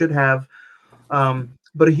 which I should have.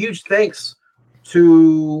 But a huge thanks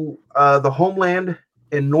to the Homeland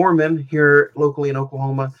in Norman here locally in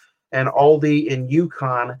Oklahoma and Aldi in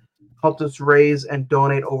Yukon helped us raise and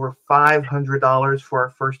donate over $500 for our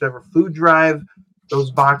first ever food drive. Those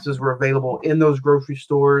boxes were available in those grocery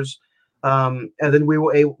stores. And then we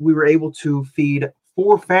were able to feed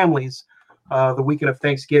 4 families the weekend of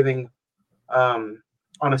Thanksgiving on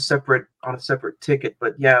a separate ticket.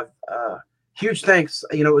 But yeah, huge thanks.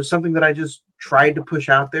 You know, it was something that I just tried to push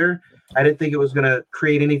out there. I didn't think it was going to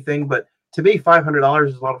create anything, but to me, $500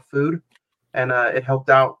 is a lot of food, and it helped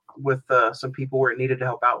out with some people where it needed to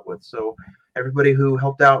help out with. So everybody who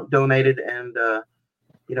helped out, donated, and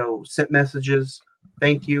sent messages,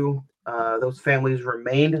 thank you. Those families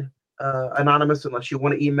remained anonymous. Unless you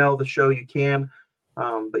want to email the show, you can.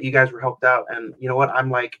 But you guys were helped out, and you know what?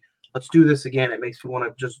 I'm like, let's do this again. It makes me want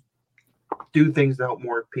to just do things to help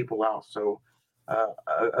more people out. So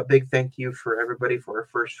a big thank you for everybody for our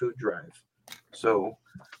first food drive. So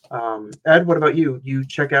Ed, what about you? You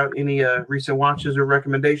check out any recent watches or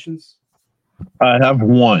recommendations? I have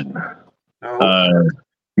one. Oh.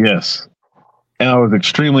 Yes. And I was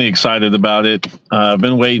extremely excited about it. I've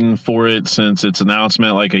been waiting for it since its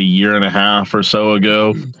announcement like a year and a half or so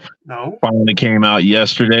ago. No. Finally came out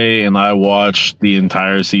yesterday, and I watched the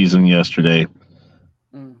entire season yesterday.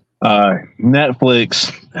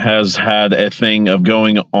 Netflix has had a thing of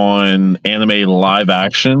going on anime live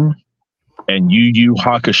action, and Yu Yu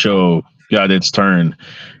Hakusho got its turn.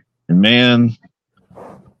 And man,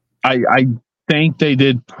 I think they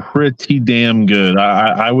did pretty damn good.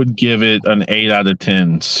 I would give it an 8 out of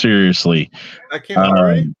 10. Seriously. That came out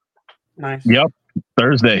already? Nice. Yep.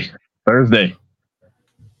 Thursday.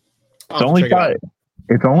 It's only 5.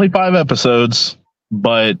 It's only 5 episodes,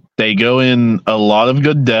 but they go in a lot of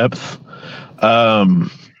good depth.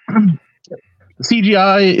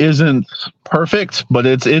 CGI isn't perfect, but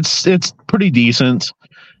it's pretty decent.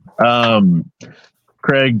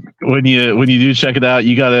 Craig, when you do check it out,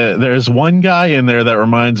 there's one guy in there that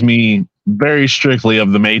reminds me very strictly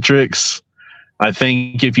of The Matrix. I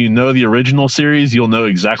think if you know the original series, you'll know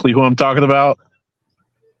exactly who I'm talking about.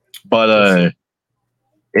 But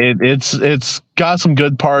it's got some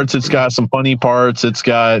good parts. It's got some funny parts. It's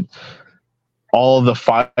got all of the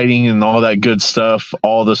fighting and all that good stuff,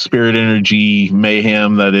 all the spirit energy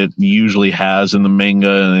mayhem that it usually has in the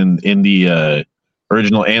manga and in the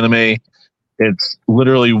original anime. It's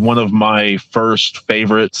literally one of my first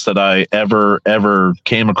favorites that I ever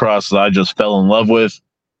came across that I just fell in love with,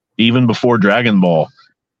 even before Dragon Ball.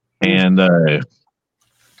 And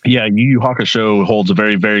Yu Yu Hakusho holds a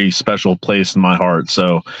very, very special place in my heart.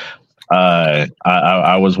 So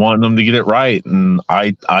I was wanting them to get it right, and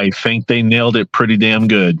I think they nailed it pretty damn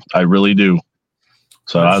good. I really do.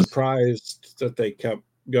 So I'm I was surprised that they kept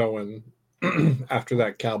going after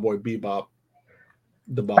that Cowboy Bebop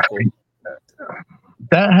debacle.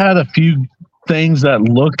 That had a few things that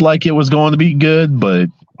looked like it was going to be good, but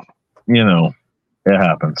it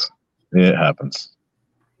happens. It happens.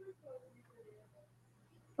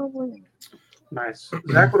 Nice.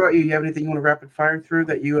 Zach, what about you? You have anything you want to rapid fire through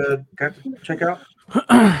that you got to check out?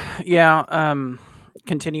 Yeah.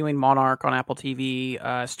 Continuing Monarch on Apple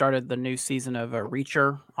TV. Started the new season of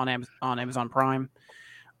Reacher on Amazon Prime.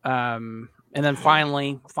 And then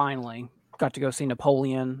finally got to go see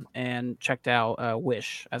Napoleon and checked out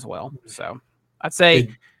Wish as well. So I'd say,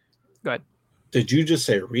 go ahead. Did you just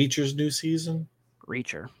say Reacher's new season?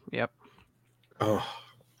 Reacher. Yep. Oh.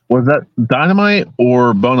 Was that Dynamite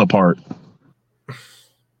or Bonaparte?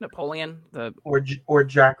 Napoleon, or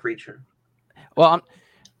Jack Reacher. Well,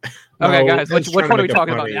 okay, guys, which one are we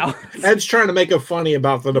talking about now? Ed's trying to make a funny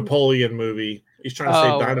about the Napoleon movie. He's trying to say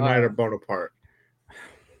Dynamite or Bonaparte.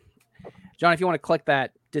 John, if you want to click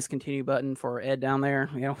that discontinue button for Ed down there,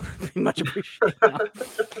 much appreciated.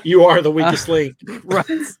 You are the weakest link. Right.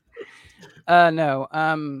 No.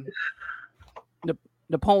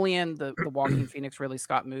 Napoleon, the Joaquin Phoenix Ridley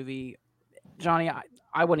Scott movie. Johnny,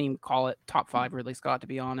 I wouldn't even call it top 5 Ridley Scott, to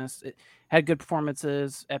be honest. It had good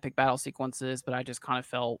performances, epic battle sequences, but I just kind of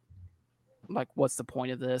felt like, what's the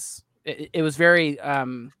point of this? It was very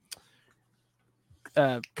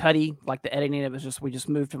cutty, like the editing. It was just, we just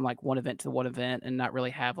moved from like one event to one event and not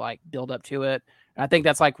really have like build up to it. And I think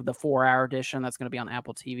that's like the 4-hour edition that's going to be on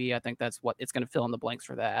Apple TV. I think that's what it's going to fill in the blanks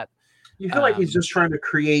for that. You feel like he's just trying to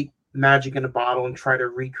create magic in a bottle and try to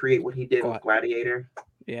recreate what he did with Gladiator.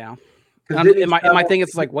 Yeah. My thing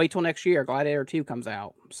is like, wait till next year. Gladiator 2 comes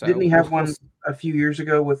out. So didn't he have one a few years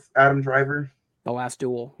ago with Adam Driver? The Last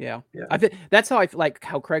Duel. Yeah. I think that's how I like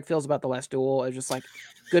how Craig feels about The Last Duel. It's just like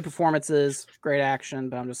good performances, great action,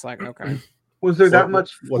 but I'm just like, okay. Was there that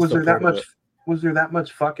much Was there that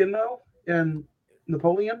much fucking though in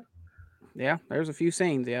Napoleon? Yeah, there's a few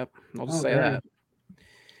scenes. Yep, I'll just Oh, say dang. that.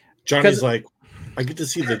 Johnny's like, I get to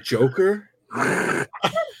see the Joker.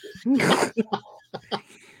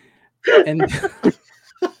 and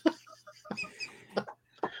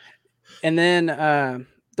and then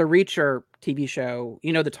the Reacher TV show,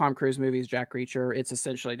 the Tom Cruise movies, Jack Reacher. It's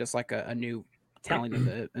essentially just like a new telling of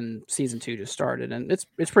it, and season 2 just started, and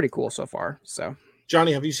it's pretty cool so far. So,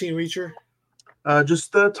 Johnny, have you seen Reacher?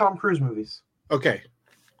 Just the Tom Cruise movies. Okay.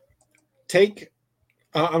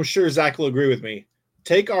 I'm sure Zach will agree with me.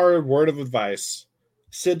 Take our word of advice.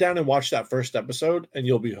 Sit down and watch that first episode, and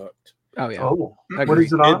you'll be hooked. oh yeah, Oh, what Agreed.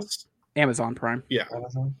 is it on? It's, Amazon Prime. yeah,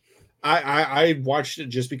 Amazon? I watched it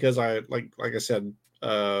just because I like I said,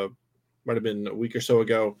 might have been a week or so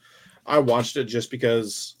ago. I watched it just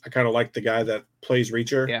because I kind of liked the guy that plays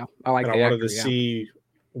Reacher. Yeah, I like and the I wanted actor, to yeah. see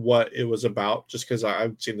what it was about, just because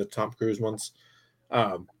I've seen the Tom Cruise ones.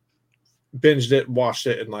 Binged it, watched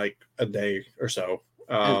it in like a day or so.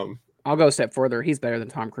 I'll go a step further. He's better than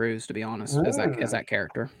Tom Cruise, to be honest, as that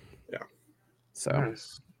character. Yeah. So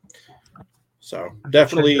Nice. So check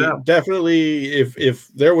definitely, it out. if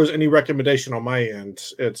there was any recommendation on my end,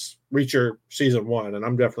 it's Reacher season 1, and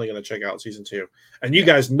I'm definitely going to check out season 2. And you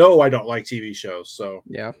guys know I don't like TV shows, so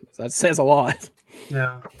yeah, that says a lot.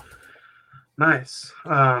 Yeah. Nice.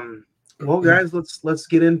 Well, guys, let's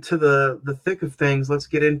get into the thick of things. Let's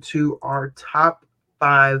get into our top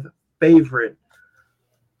 5 favorite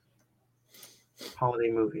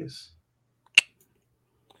holiday movies.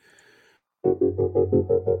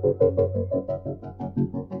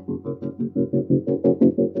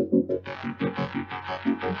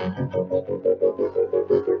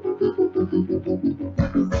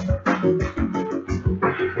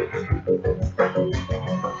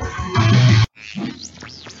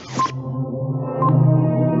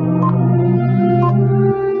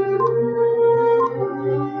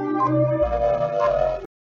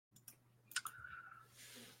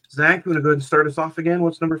 Zach, you want to go ahead and start us off again?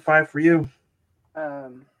 What's number 5 for you?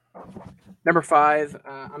 Number 5,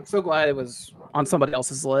 I'm so glad it was on somebody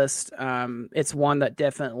else's list. It's one that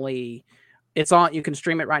definitely it's on. You can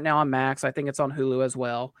stream it right now on Max. I think it's on Hulu as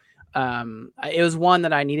well. It was one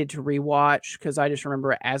that I needed to rewatch because I just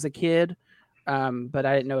remember it as a kid, but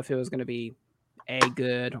I didn't know if it was going to be A,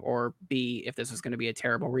 good, or B, if this was going to be a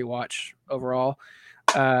terrible rewatch overall.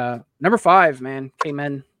 Number 5, man, came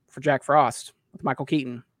in for Jack Frost with Michael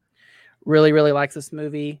Keaton. Really, really likes this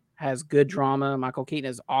movie. Has good drama. Michael Keaton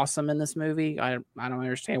is awesome in this movie. I don't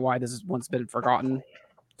understand why this has once been forgotten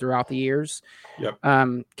throughout the years. Yep.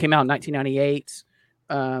 Came out in 1998.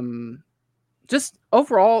 Just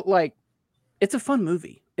overall, like, it's a fun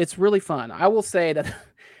movie. It's really fun. I will say that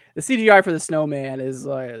the CGI for the snowman is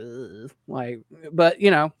like, but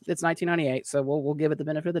it's 1998, so we'll give it the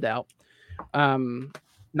benefit of the doubt.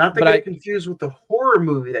 Not to But get confused with the horror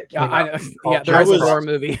movie that came out. There is a horror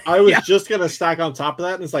movie. I was just gonna stack on top of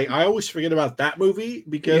that, and it's like I always forget about that movie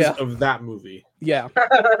because of that movie. Yeah,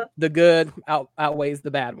 the good outweighs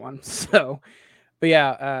the bad one. So, but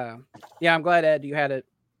I'm glad, Ed, you had it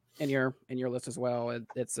in your list as well.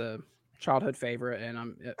 It's a childhood favorite,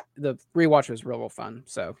 and the rewatch was real fun.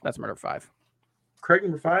 So that's number 5. Craig,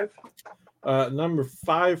 number 5. Number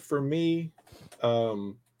 5 for me,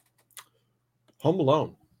 Home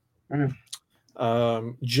Alone.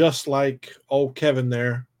 Just like old Kevin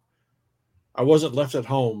there, I wasn't left at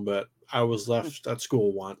home, but I was left at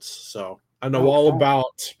school once. So I know all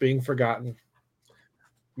about being forgotten.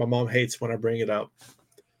 My mom hates when I bring it up.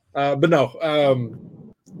 But no,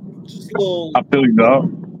 just a little. I feel you out.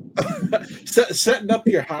 Setting up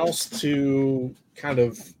your house to kind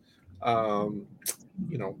of,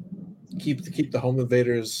 keep the home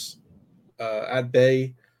invaders at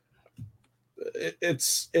bay.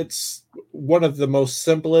 It's one of the most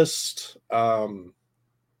simplest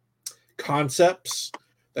concepts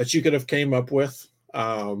that you could have came up with,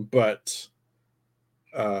 but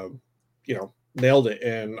nailed it.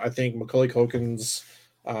 And I think Macaulay Culkin's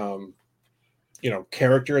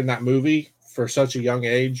character in that movie for such a young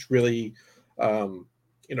age really,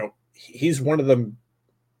 he's one of the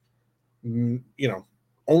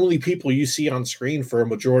only people you see on screen for a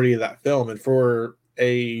majority of that film, and for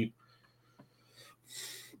a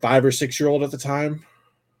 5 or 6 year old at the time,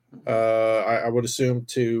 I would assume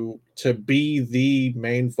to be the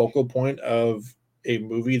main focal point of a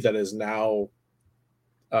movie that is now,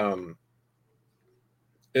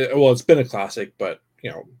 it's been a classic, but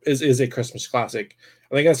is a Christmas classic.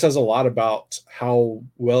 I think that says a lot about how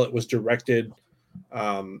well it was directed,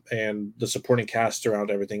 and the supporting cast around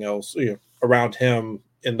everything else, around him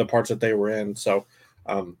in the parts that they were in. So,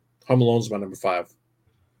 Home Home Alone's my number 5.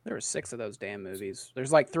 There were 6 of those damn movies.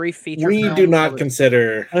 There's like 3 feature. We films. do not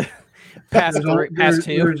consider past There's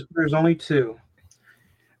 2. There's only 2.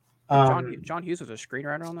 John Hughes was a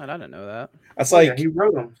screenwriter on that. I didn't know that. That's like he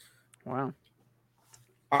wrote them. Wow.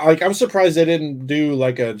 I'm surprised they didn't do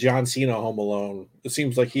like a John Cena Home Alone. It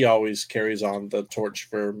seems like he always carries on the torch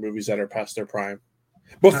for movies that are past their prime.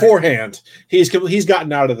 Beforehand, he's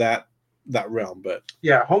gotten out of that realm, but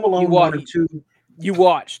yeah, Home Alone 1 and 2. You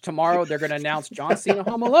watch tomorrow. They're going to announce John Cena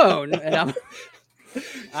Home Alone, and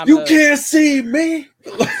you can't see me.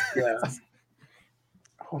 Yeah.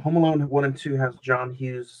 Home Alone 1 and 2 has John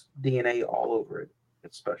Hughes DNA all over it.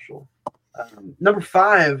 It's special. Number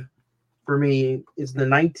 5 for me is the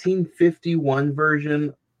 1951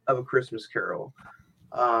 version of A Christmas Carol.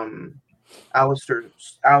 Alistair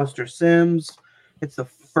Sims. It's the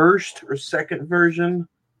first or second version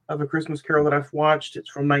of A Christmas Carol that I've watched. It's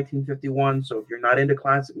from 1951, so if you're not into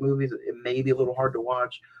classic movies, it may be a little hard to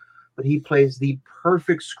watch. But he plays the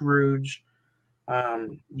perfect Scrooge.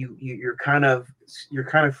 You're kind of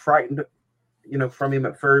frightened, from him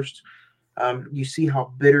at first. You see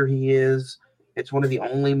how bitter he is. It's one of the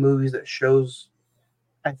only movies that shows,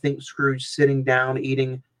 I think, Scrooge sitting down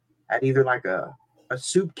eating at either like a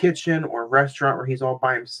soup kitchen or a restaurant where he's all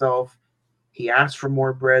by himself. He asks for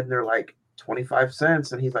more bread and they're like 25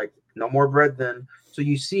 cents, and he's like, no more bread then. So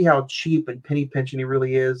you see how cheap and penny pinching he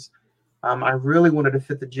really is. I really wanted to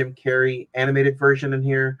fit the Jim Carrey animated version in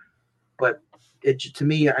here, but to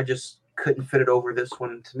me, I just couldn't fit it over this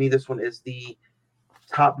one. To me, this one is the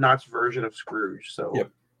top-notch version of Scrooge. So yep.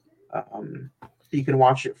 You can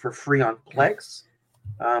watch it for free on Plex,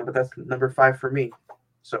 but that's number 5 for me.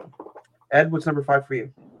 So, Ed, what's number 5 for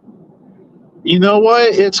you? You know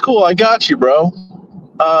what? It's cool. I got you, bro.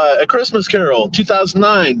 A Christmas Carol,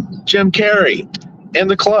 2009, Jim Carrey, In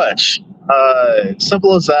the Clutch.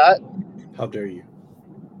 Simple as that. How dare you?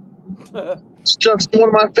 It's just one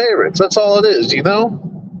of my favorites. That's all it is,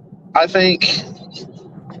 I think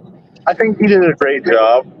he did a great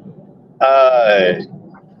job.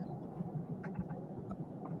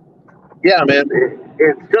 Yeah, man,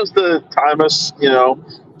 it's just a timeless,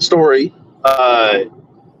 story,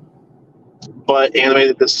 but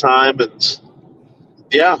animated this time, and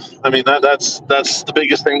yeah, I mean that's the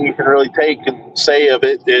biggest thing you can really take and say of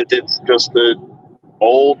it. It's just an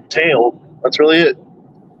old tale. That's really it.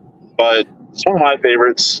 But it's one of my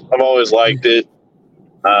favorites. I've always liked it.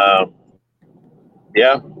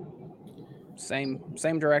 Yeah. Same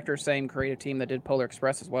director, same creative team that did Polar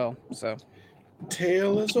Express as well. So,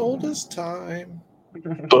 tale as old as time.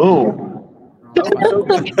 Boom.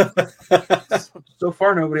 So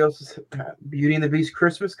far, nobody else has Beauty and the Beast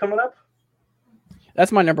Christmas coming up.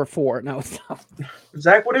 That's my number 4. No, it's not.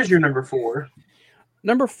 Zach, what is your number 4?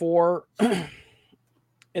 Number 4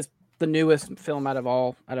 is the newest film out of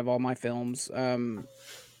all my films. And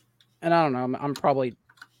I don't know, I'm probably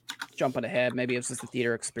jumping ahead. Maybe it's just the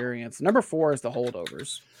theater experience. Number 4 is The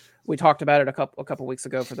Holdovers. We talked about it a couple weeks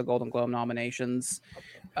ago for the Golden Globe nominations.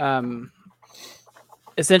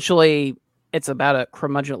 Essentially, it's about a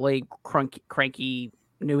curmudgeonly, cranky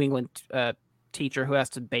New England teacher who has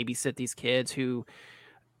to babysit these kids who,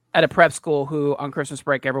 at a prep school, who on Christmas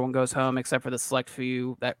break everyone goes home except for the select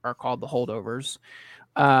few that are called the Holdovers.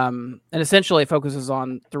 And essentially, it focuses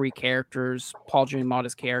on 3 characters: Paul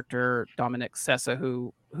Giamatti's character, Dominic Sessa,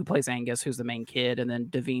 who plays Angus, who's the main kid, and then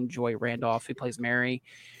Davine Joy Randolph, who plays Mary.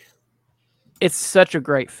 It's such a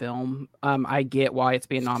great film. I get why it's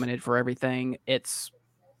being nominated for everything.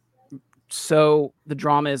 So the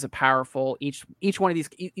drama is a powerful. Each one of these,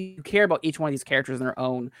 you care about each one of these characters and their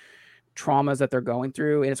own traumas that they're going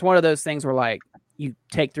through, and it's one of those things where, like, you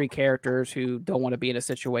take 3 characters who don't want to be in a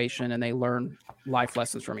situation and they learn life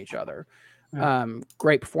lessons from each other.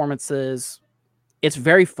 Great performances. It's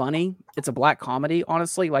very funny. It's a black comedy,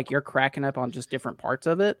 honestly. Like, you're cracking up on just different parts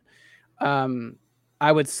of it.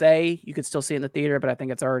 I would say you could still see it in the theater, but I think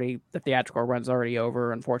the theatrical run's already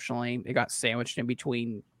over. Unfortunately, it got sandwiched in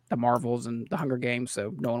between the Marvels and the Hunger Games,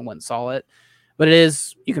 so no one went and saw it. But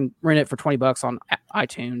you can rent it for $20 on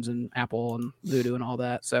iTunes and Apple and Vudu and all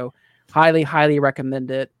that. So highly, highly recommend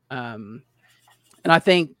it. And I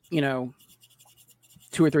think, 2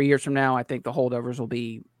 or 3 years from now, I think The Holdovers will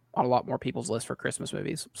be on a lot more people's list for Christmas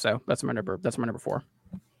movies. So that's my number 4.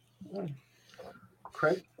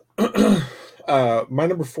 Craig? My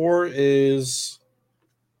number 4 is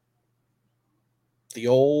the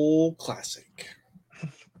old classic,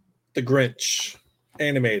 The Grinch,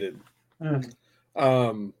 animated.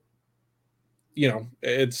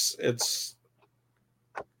 It's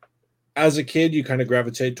as a kid, you kind of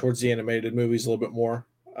gravitate towards the animated movies a little bit more.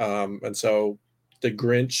 And so the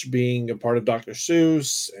Grinch being a part of Dr.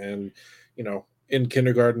 Seuss, and in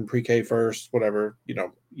kindergarten, pre-K, first, whatever,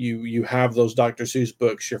 you have those Dr. Seuss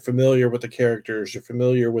books. You're familiar with the characters. You're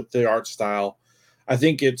familiar with the art style. I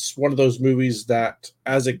think it's one of those movies that,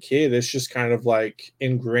 as a kid, it's just kind of like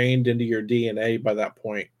ingrained into your DNA by that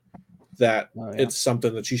point. That it's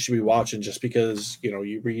something that you should be watching just because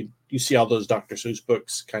you see all those Dr. Seuss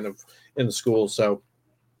books kind of in the school. So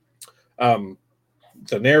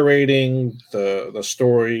the narrating, the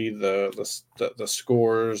story, the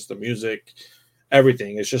scores, the music,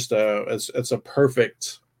 everything, it's just it's a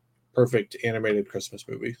perfect animated Christmas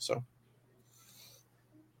movie. So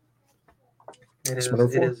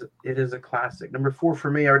it is a classic. Number 4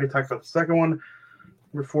 for me, I already talked about the second one.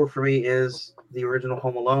 Number 4 for me is the original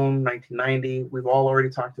Home Alone, 1990. We've all already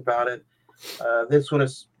talked about it. This one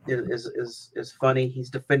is funny. He's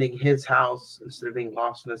defending his house instead of being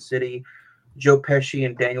lost in the city. Joe Pesci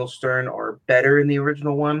and Daniel Stern are better in the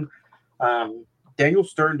original one. Daniel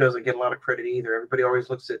Stern doesn't get a lot of credit either. Everybody always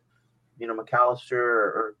looks at McAllister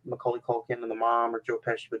or Macaulay Culkin and the mom or Joe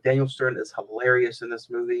Pesci, but Daniel Stern is hilarious in this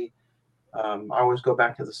movie. I always go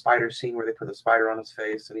back to the spider scene where they put the spider on his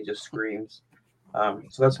face and he just screams. So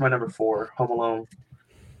that's my number 4, Home Alone,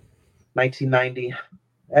 1990.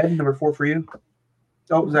 Ed, number 4 for you?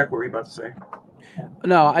 Oh, Zach, what were you about to say?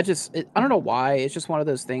 No, I don't know why. It's just one of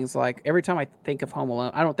those things. Like every time I think of Home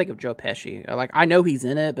Alone, I don't think of Joe Pesci. Like I know he's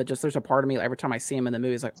in it, but just there's a part of me every time I see him in the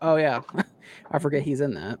movie, it's like, oh yeah, I forget he's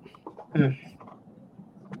in that.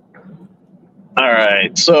 All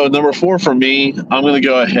right. So number 4 for me, I'm going to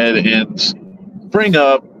go ahead and bring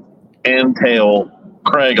up and tail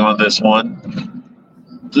Craig on this one.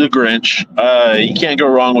 The Grinch. You can't go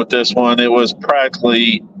wrong with this one. It was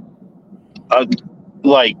practically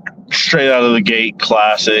like straight out of the gate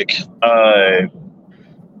classic.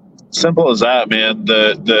 Simple as that, man.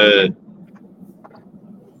 The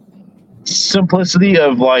simplicity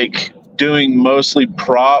of like doing mostly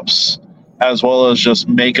props as well as just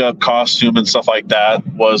makeup, costume, and stuff like that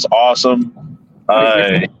was awesome.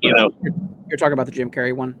 You're talking about the Jim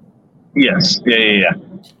Carrey one? Yes. Yeah.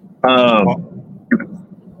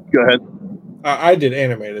 Go ahead. I did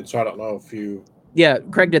animated, so I don't know if you. Yeah,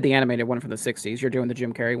 Craig did the animated one from the 60s. You're doing the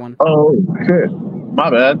Jim Carrey one. Oh, shit. My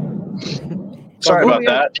bad. Sorry about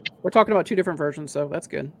that. We're talking about 2 different versions, so that's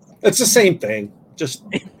good. It's the same thing. Just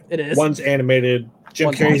it is. One's animated,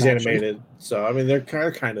 Jim Carrey's animated. So I mean, they're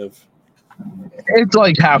kind of. It's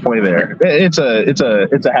like halfway there. It's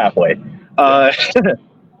a halfway. But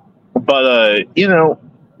the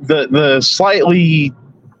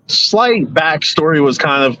slight backstory was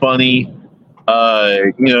kind of funny.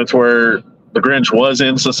 To where the Grinch was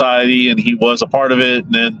in society and he was a part of it,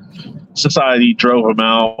 and then society drove him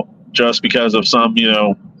out just because of some,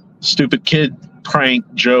 stupid kid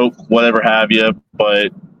prank joke, whatever have you.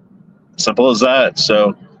 But simple as that.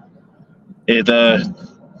 So it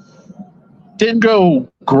didn't go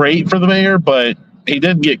great for the mayor, but he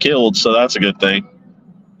didn't get killed, so that's a good thing.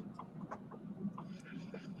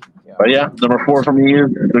 But yeah, number 4 for me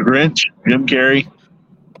is The Grinch, Jim Carrey.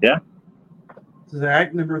 Yeah.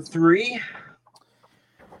 Zach, number 3.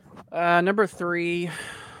 Number 3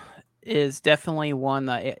 is definitely one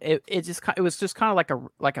that it was just kind of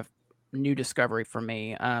like a new discovery for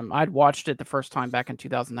me. I'd watched it the first time back in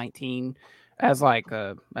 2019 as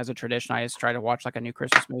a tradition. I just try to watch like a new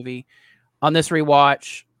Christmas movie. On this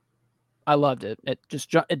rewatch, I loved it. It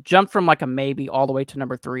jumped from like a maybe all the way to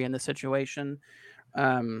number 3 in this situation.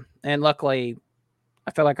 And luckily,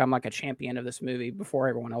 I feel like I'm like a champion of this movie before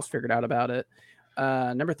everyone else figured out about it.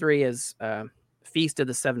 Number 3 is Feast of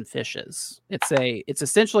the Seven Fishes. It's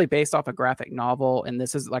essentially based off a graphic novel, and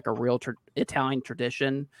this is like a real Italian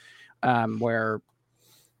tradition where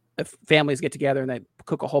families get together and they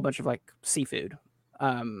cook a whole bunch of like seafood.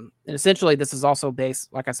 And essentially, this is also based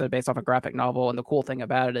off a graphic novel. And the cool thing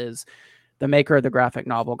about it is the maker of the graphic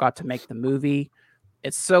novel got to make the movie.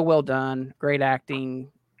 It's so well done, great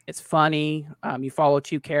acting. It's funny. You follow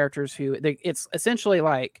 2 characters it's essentially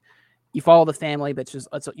like you follow the family, but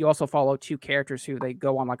you also follow 2 characters who they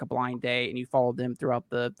go on like a blind date, and you follow them throughout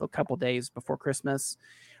the couple days before Christmas.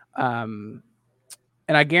 And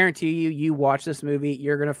I guarantee you watch this movie,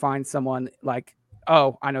 you're gonna find someone like,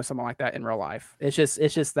 oh, I know someone like that in real life. It's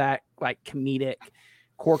just that like comedic,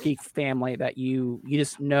 quirky family that you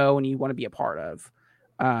just know and you want to be a part of.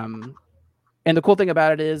 And the cool thing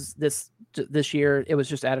about it is this year it was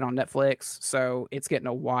just added on Netflix, so it's getting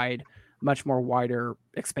a much more wider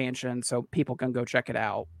expansion, so people can go check it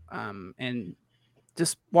out and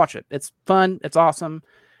just watch it. It's fun, it's awesome,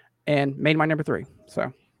 and made my number 3.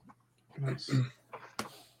 So, Nice.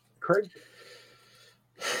 Craig,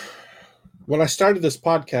 When I started this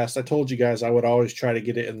podcast, I told you guys I would always try to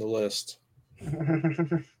get it in the list.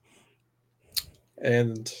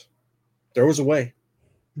 And there was a way.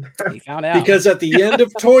 He found out. Because at the end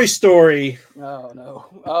of Toy Story, oh no.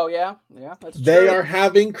 Oh yeah. Yeah, that's they true. are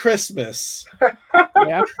having Christmas.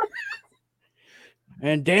 Yeah.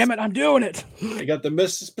 And damn it, I'm doing it. I got the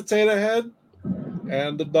Mrs. Potato Head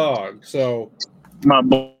and the dog. So My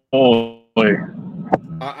boy.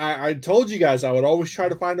 I told you guys I would always try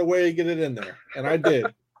to find a way to get it in there. And I did.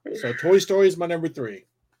 So Toy Story is my number 3.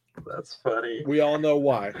 That's funny. We all know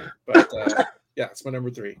why. But yeah, it's my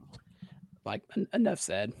number 3. Like enough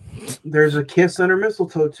said. There's a Kiss Under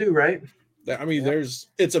Mistletoe too, right? I mean,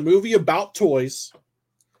 it's a movie about toys.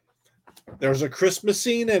 There's a Christmas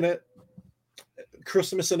scene in it.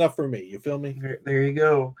 Christmas enough for me. You feel me? There you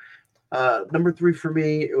go. Number 3 for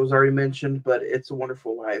me, it was already mentioned, but It's a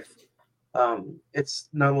Wonderful Life. It's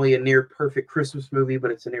not only a near perfect Christmas movie,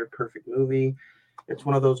 but it's a near perfect movie. It's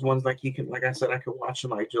one of those ones like I said, I could watch in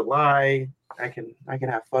like July. I can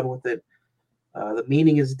have fun with it. The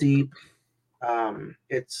meaning is deep.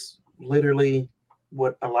 It's literally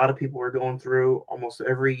what a lot of people are going through almost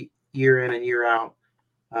every year in and year out.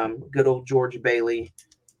 Good old George Bailey.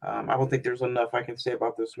 I don't think there's enough I can say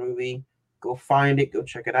about this movie. Go find it. Go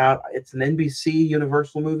check it out. It's an NBC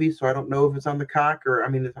Universal movie, so I don't know if it's on the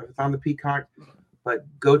if it's on the Peacock, but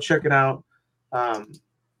go check it out.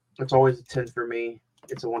 It's always a 10 for me.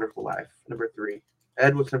 It's a Wonderful Life. Number 3.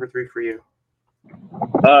 Ed, what's number 3 for you?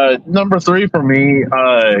 Number 3 for me,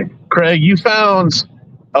 Craig, you found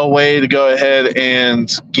a way to go ahead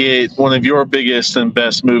and get one of your biggest and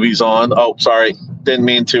best movies on. Oh, sorry. Didn't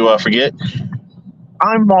mean to forget.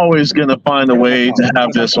 I'm always going to find a way to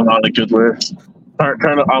have this one on a good list.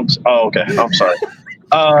 Okay. I'm sorry.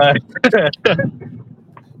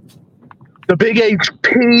 The big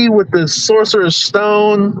HP with the Sorcerer's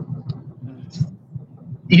Stone.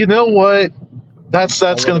 You know what? That's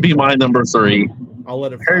going to be my number 3. I'll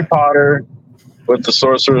let it Harry Potter with the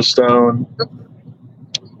Sorcerer's Stone.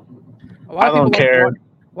 I don't care.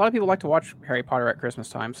 A lot of people like to watch Harry Potter at Christmas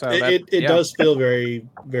time. So it does feel very,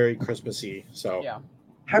 very Christmassy. So yeah.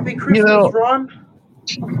 Happy Christmas, Ron.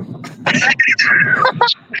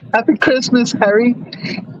 Happy Christmas, Harry.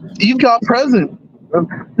 You got a present.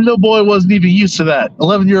 Little boy wasn't even used to that.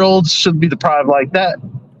 11-year-olds shouldn't be deprived like that.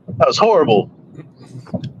 That was horrible.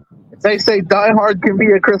 They say Die Hard can be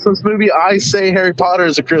a Christmas movie. I say Harry Potter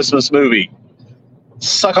is a Christmas movie.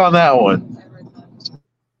 Suck on that one.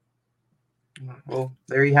 Well,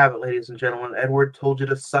 there you have it, ladies and gentlemen. Edward told you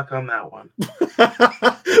to suck on that one.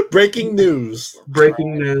 Breaking news.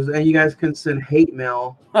 Breaking news. And you guys can send hate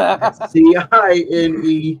mail at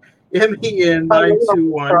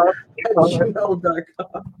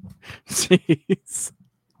CINEmen921@gmail.com. Jeez.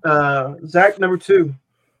 Zach, number 2.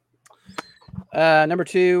 Number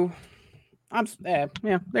 2.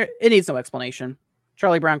 It needs no explanation.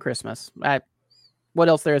 Charlie Brown Christmas. What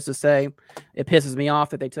else there is to say? It pisses me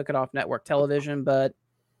off that they took it off network television, but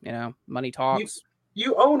money talks.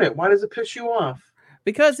 You own it. Why does it piss you off?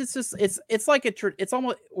 Because it's just it's like it's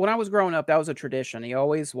almost, when I was growing up, that was a tradition. You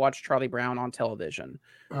always watched Charlie Brown on television.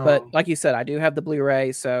 But like you said, I do have the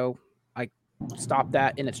Blu-ray, so I stopped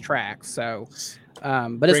that in its tracks. So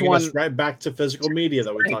but it's bringing us right back to physical media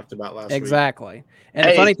that we talked about last week. Exactly. And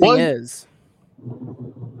the funny thing is,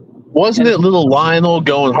 wasn't it little Lionel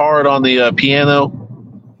going hard on the piano?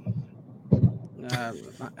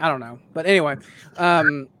 I don't know, but anyway,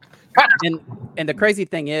 and the crazy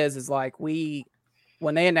thing is like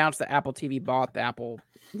when they announced that Apple TV bought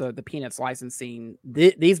the Peanuts licensing,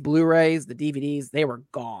 these Blu-rays, the DVDs, they were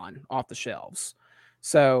gone off the shelves.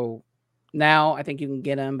 So now I think you can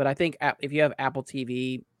get them, but I think if you have Apple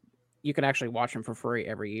TV, you can actually watch them for free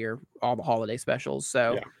every year, all the holiday specials.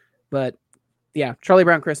 So, yeah. But yeah, Charlie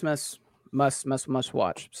Brown Christmas must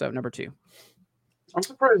watch. So number 2. I'm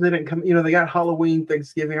surprised they didn't come. They got Halloween,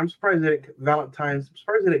 Thanksgiving. I'm surprised they didn't Valentine's. I'm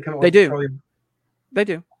surprised they didn't come out. They do. They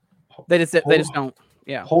do. They just don't.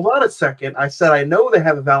 Yeah. Hold on a second. I said I know they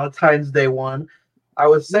have a Valentine's Day one. I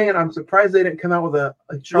was saying I'm surprised they didn't come out with a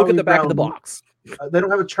Charlie Look at the back Brown, of the box. They don't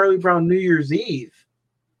have a Charlie Brown New Year's Eve.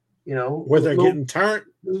 Where they're getting turned.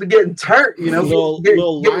 Getting turned.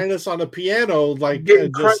 Little Linus on the piano, like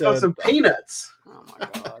getting crunked on some peanuts. Oh my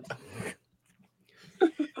god.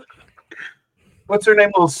 What's her name?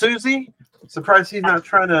 Little Susie? Surprised he's not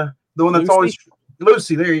trying to. The one that's always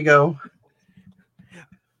Lucy. There you go.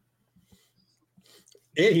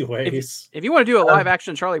 Anyways, if you want to do a live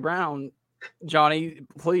action Charlie Brown, Johnny,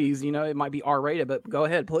 please. It might be R-rated, but go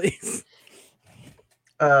ahead, please.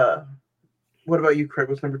 What about you, Craig?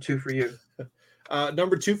 What's number 2 for you?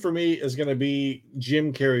 Number 2 for me is going to be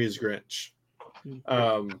Jim Carrey's Grinch.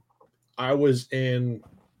 I was in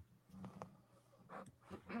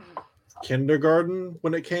kindergarten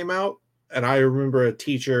when it came out, and I remember a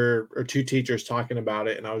teacher or 2 teachers talking about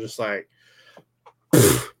it, and I was just like,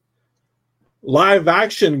 live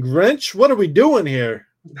action Grinch? What are we doing here?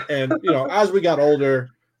 And as we got older,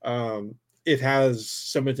 it has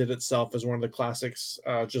cemented itself as one of the classics,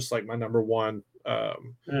 just like my number 1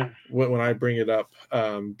 when I bring it up.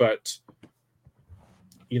 But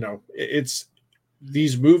it's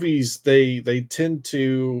these movies, they tend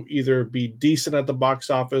to either be decent at the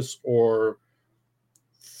box office or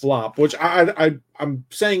flop, which I'm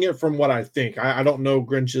saying it from what I think. I don't know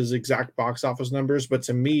Grinch's exact box office numbers, but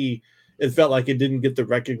to me, it felt like it didn't get the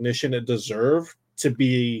recognition it deserved to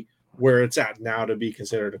be where it's at now to be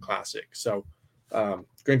considered a classic. So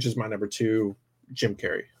Grinch is my number 2, Jim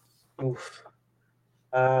Carrey. Oof.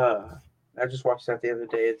 I just watched that the other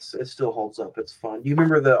day. It still holds up. It's fun. Do you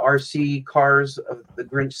remember the RC cars of the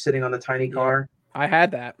Grinch sitting on the tiny car? I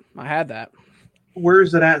had that. Where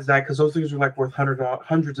is it at, Zach? Because those things are like worth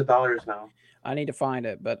hundreds of dollars now. I need to find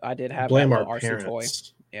it, but I did have Blame that our little RC parents. toy.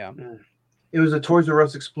 Yeah. It was a Toys R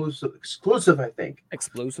Us exclusive, I think.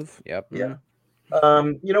 Exclusive. Yep. Yeah.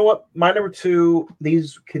 You know what? My number 2.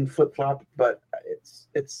 These can flip flop, but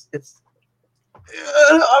it's.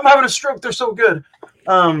 I'm having a stroke. They're so good.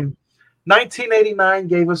 1989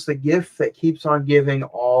 gave us the gift that keeps on giving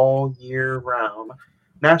all year round.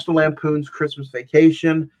 National Lampoon's Christmas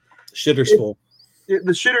Vacation. Shitter's full.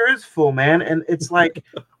 The shitter is full, man, and it's like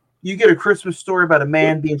you get a Christmas story about a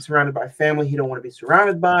man being surrounded by family he don't want to be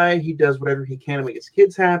surrounded by. He does whatever he can to make his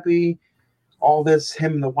kids happy. All this,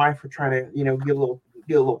 him and the wife are trying to, get a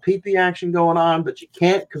little pee-pee action going on, but you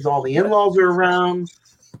can't because all the in-laws are around.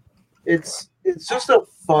 It's just a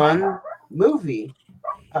fun movie.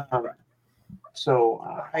 So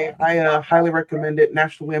I highly recommend it.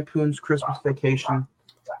 National Lampoon's Christmas Vacation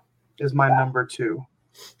is my number 2.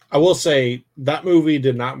 I will say that movie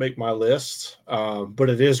did not make my list, but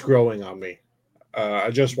it is growing on me.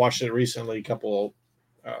 I just watched it recently, probably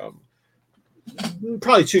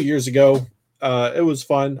 2 years ago. It was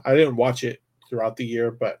fun. I didn't watch it throughout the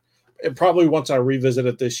year, but it probably once I revisit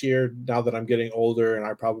it this year, now that I'm getting older and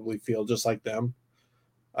I probably feel just like them,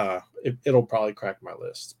 it'll probably crack my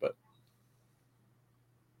list. But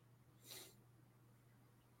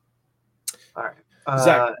all right,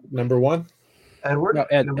 Zach, number 1. Edward, No,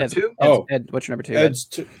 Ed, number Ed, 2. Ed, what's your number 2? Ed's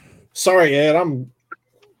 2. Sorry, Ed. I'm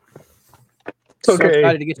so okay.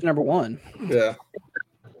 excited to get to number 1. yeah.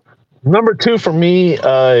 Number 2 for me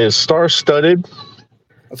is Star Studded.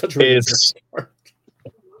 I thought you were gonna say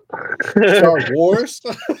It's Star Wars.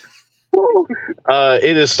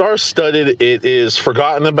 It is Star Studded. It is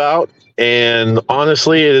forgotten about, and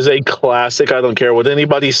honestly, it is a classic. I don't care what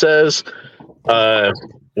anybody says.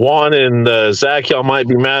 Juan and Zach, y'all might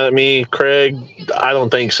be mad at me. Craig, I don't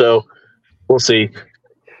think so. We'll see.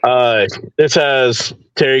 This has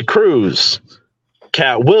Terry Crews,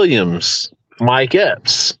 Cat Williams, Mike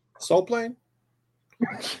Epps. Soul Plane.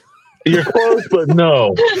 You're close, but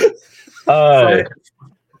no.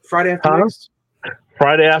 Friday after next.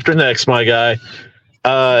 Friday after next, my guy.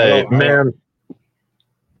 Man.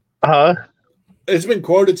 It's been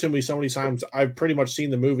quoted to me so many times. I've pretty much seen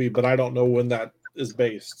the movie, but I don't know when that is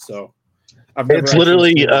based. So it's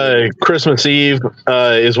literally Christmas Eve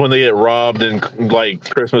is when they get robbed, and like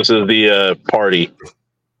Christmas is the party.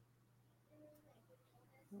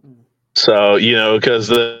 So because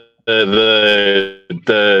the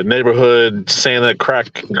neighborhood Santa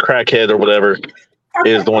crackhead or whatever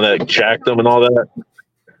is the one that jacked them and all that.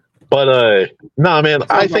 But nah, man,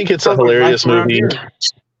 I think it's a hilarious movie.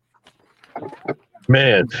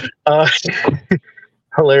 Man,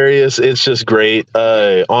 hilarious. It's just great.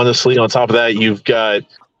 Honestly, on top of that, you've got,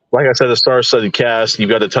 like I said, a star-studded cast. You've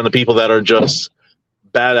got a ton of people that are just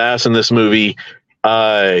badass in this movie.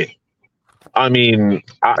 I mean,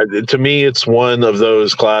 to me, it's one of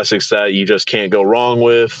those classics that you just can't go wrong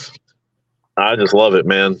with. I just love it,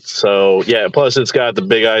 man. So, yeah, plus it's got the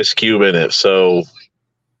big Ice Cube in it. So,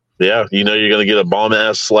 yeah, you're going to get a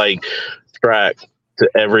bomb-ass, like, track to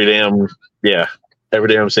every damn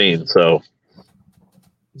scene. So,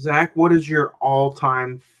 Zach, what is your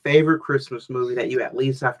all-time favorite Christmas movie that you at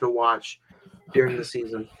least have to watch during the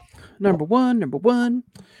season? Number one.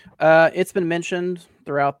 It's been mentioned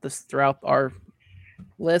throughout our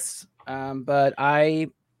list, but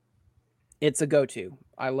it's a go-to.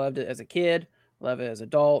 I loved it as a kid, love it as an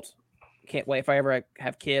adult. Can't wait if I ever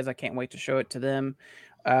have kids. I can't wait to show it to them.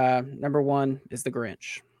 Number 1 is The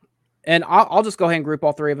Grinch, and I'll just go ahead and group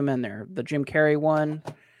all 3 of them in there. The Jim Carrey one,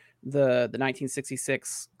 the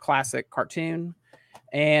 1966 classic cartoon,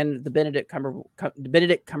 and the Benedict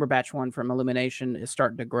Cumberbatch one from Illumination is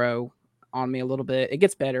starting to grow on me a little bit. It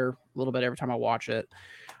gets better a little bit every time I watch it.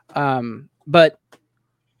 But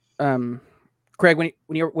Craig, when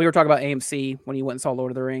we were talking about AMC when you went and saw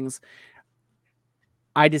Lord of the Rings,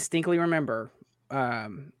 I distinctly remember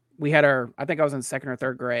we had I think I was in 2nd or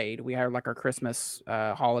 3rd grade. We had like our Christmas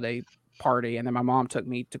holiday party, and then my mom took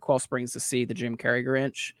me to Quail Springs to see the Jim Carrey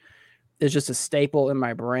Grinch. It's just a staple in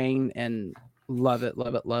my brain, and love it.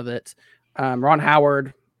 Ron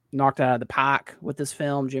Howard knocked out of the park with this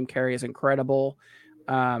film. Jim Carrey is incredible.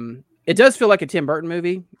 It does feel like a Tim Burton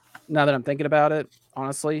movie now that I'm thinking about it.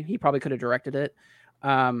 Honestly, he probably could have directed it,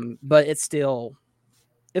 but it's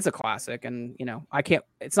a classic, and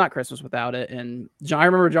it's not Christmas without it. And I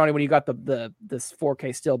remember, Johnny, when you got this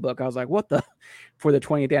 4K Steelbook, I was like, what the, for the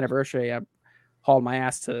 20th anniversary, I hauled my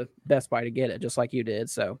ass to Best Buy to get it, just like you did.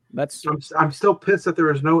 So I'm still pissed that there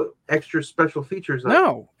was no extra special features.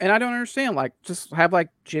 No, and I don't understand. Like, just have like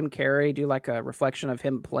Jim Carrey do like a reflection of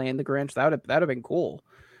him playing the Grinch. That would have been cool.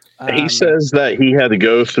 He says that he had to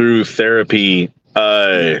go through therapy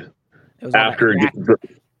after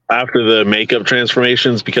the makeup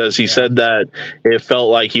transformations, because he said that it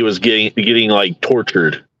felt like he was getting like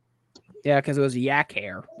tortured. Yeah, because it was yak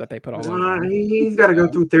hair that they put all over. He's got to go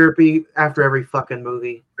through therapy after every fucking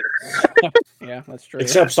movie. Yeah, that's true.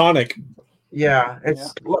 Except Sonic. Yeah,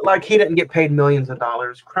 it's like he didn't get paid millions of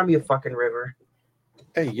dollars. Cry me a fucking river.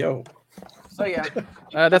 Hey, yo. So yeah,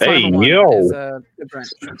 that's hey, my yo. is, the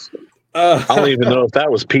Grinch. I don't even know if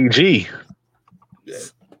that was PG.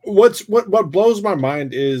 What blows my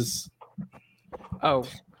mind is, I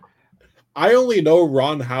only know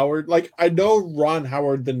Ron Howard. Like, I know Ron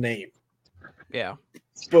Howard the name. Yeah.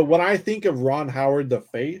 But when I think of Ron Howard the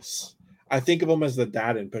face, I think of him as the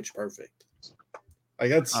dad in Pitch Perfect. Like,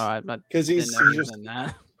 that's because he's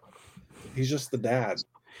just the dad.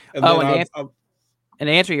 And and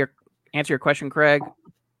to answer your question, Craig,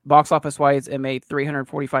 box office wise, it made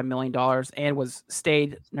 $345 million and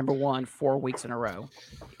stayed number 1 4 weeks in a row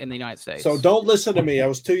in the United States. So don't listen to me. I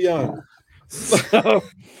was too young.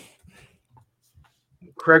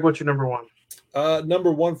 Craig, what's your number 1?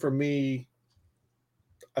 Number 1 for me,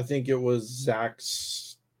 I think it was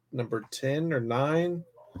Zach's number 10 or 9.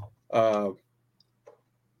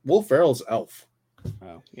 Will Ferrell's Elf.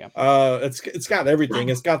 Oh yeah. It's got everything.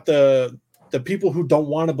 It's got the people who don't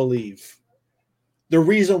want to believe, the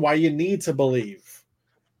reason why you need to believe,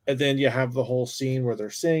 and then you have the whole scene where they're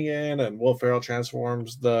singing and Will Ferrell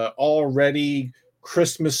transforms the already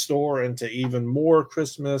Christmas store into even more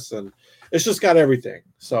Christmas, and it's just got everything.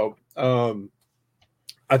 So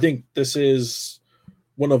I think this is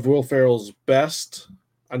one of Will Ferrell's best.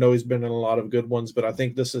 I know he's been in a lot of good ones, but I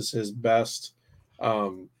think this is his best.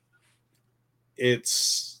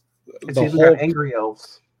 It's the whole angry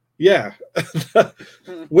elves. Yeah.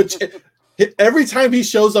 Which every time he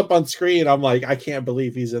shows up on screen, I'm like, I can't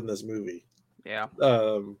believe he's in this movie. Yeah.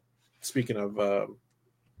 Speaking of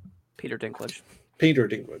Peter Dinklage.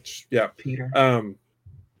 Yeah. Peter.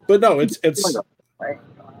 But no, it's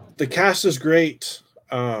the cast is great.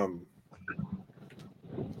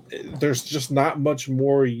 There's just not much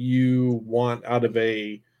more you want out of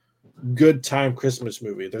a good time Christmas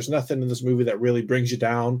movie. There's nothing in this movie that really brings you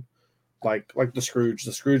down, like the Scrooge.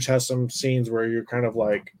 The Scrooge has some scenes where you're kind of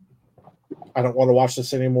like, I don't want to watch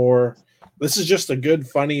this anymore. This is just a good,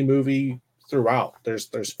 funny movie throughout.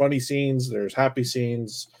 There's funny scenes, there's happy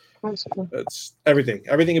scenes. It's everything.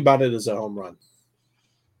 Everything about it is a home run.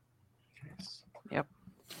 Yep.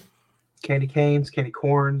 Candy canes, candy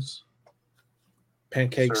corns,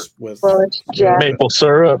 pancakes with maple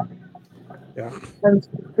syrup. Yeah.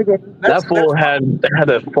 That fool had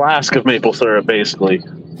a flask of maple syrup, basically.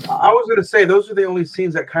 I was going to say, those are the only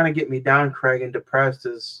scenes that kind of get me down, Craig, and depressed,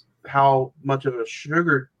 is how much of a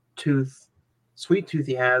sweet tooth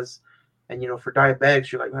he has. And, for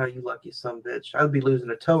diabetics, you're like, oh, you lucky son bitch. I would be losing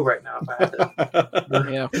a toe right now if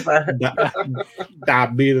I had to.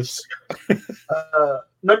 Diabetes.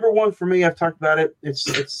 Number 1 for me, I've talked about it.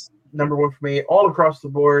 It's number 1 for me all across the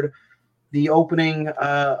board. The opening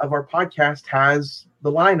of our podcast has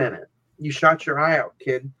the line in it. You shot your eye out,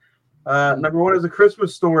 kid. Number 1 is A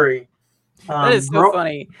Christmas Story. That is so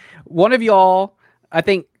funny. One of y'all, I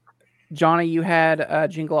think, Johnny, you had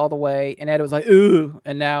Jingle All the Way, and Ed was like, ooh.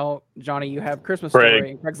 And now, Johnny, you have Christmas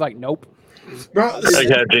Story. And Craig's like, nope. I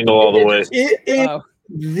got Jingle All the Way. It is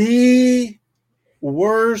the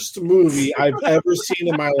worst movie I've ever seen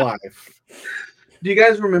in my life. Do you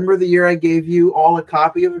guys remember the year I gave you all a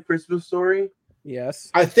copy of A Christmas Story?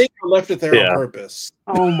 Yes. I think I left it there on purpose.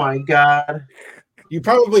 Oh, my God. You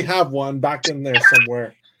probably have one back in there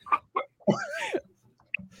somewhere.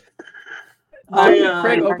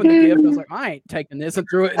 Craig opened the gift and was like, I ain't taking this, and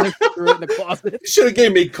threw it in the closet. You should have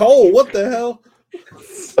gave me Cole. What the hell?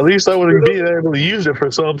 At least I would have been able to use it for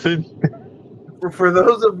something. For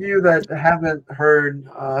those of you that haven't heard,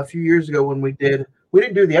 a few years ago when we didn't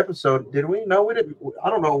do the episode, did we? No, we didn't. I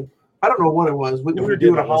don't know what it was. We were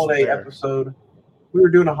doing a holiday episode. We were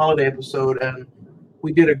doing a holiday episode, and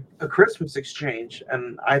we did a Christmas exchange,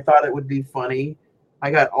 and I thought it would be funny. I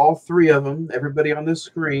got all three of them, everybody on this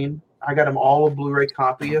screen. I got them all a Blu-ray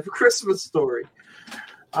copy of A Christmas Story.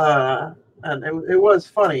 And it was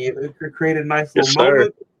funny. It created a nice little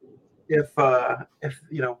moment.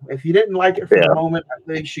 If you didn't like it for the moment, at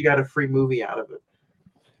least you got a free movie out of it.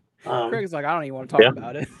 Craig's like, I don't even want to talk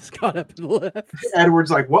about it. It's got up and left. Edward's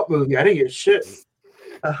like, what movie? I didn't get shit.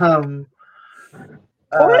 You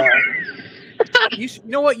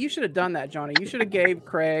know what? You should have done that, Johnny. You should have gave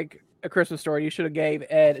Craig A Christmas Story. You should have gave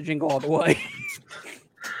Ed a Jingle All the Way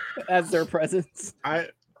as their presents. I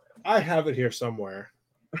have it here somewhere.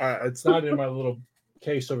 It's not in my little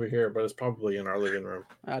case over here, but it's probably in our living room.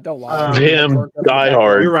 Don't lie. Damn, Die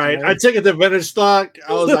Hard. You're right. I took it to vintage stock.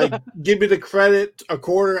 I was like, give me the credit, a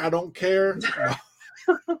quarter. I don't care.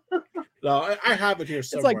 No, I have it here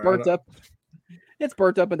somewhere. It's like burnt up. It's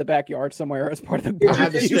burnt up in the backyard somewhere as part of the. I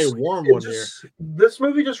had to stay warm one year. This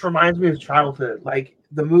movie just reminds me of childhood. Like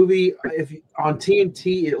the movie, on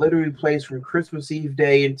TNT, it literally plays from Christmas Eve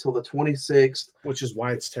day until the 26th, which is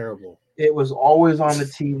why it's terrible. It was always on the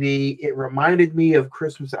TV. It reminded me of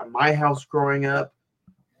Christmas at my house growing up.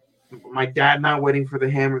 My dad not waiting for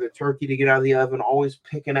the ham or the turkey to get out of the oven, always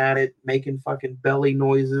picking at it, making fucking belly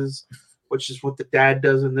noises, which is what the dad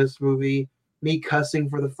does in this movie. Me cussing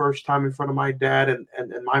for the first time in front of my dad and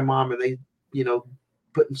my mom, and they,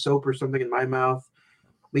 putting soap or something in my mouth.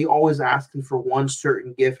 Me always asking for one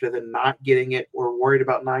certain gift and then not getting it or worried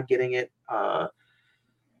about not getting it.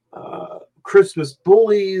 Christmas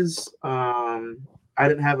bullies. I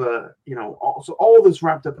didn't have so all this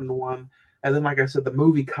wrapped up into one. And then, like I said, the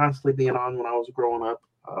movie constantly being on when I was growing up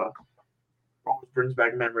always brings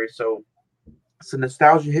back memories. So it's a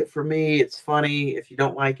nostalgia hit for me. It's funny. If you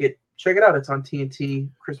don't like it, check it out. It's on TNT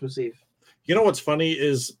Christmas Eve. You know what's funny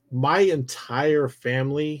is my entire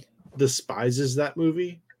family despises that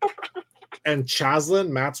movie. And Chaslin,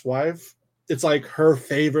 Matt's wife, it's like her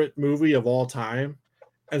favorite movie of all time.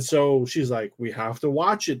 And so she's like, we have to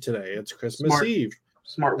watch it today. It's Christmas Eve.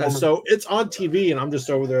 Smart woman. And so it's on TV, and I'm just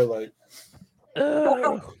over there like,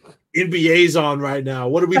 NBA's on right now.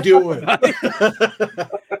 What are we doing?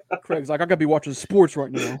 Craig's like, I gotta be watching sports right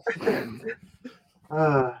now.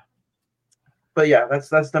 But yeah,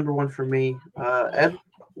 that's number one for me. Ed,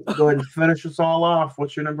 go ahead and finish us all off.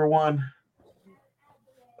 What's your number one?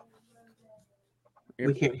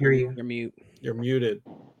 We can't hear you. You're mute. You're muted.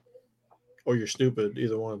 Or you're stupid.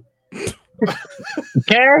 Either one.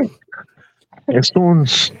 Okay. It's doing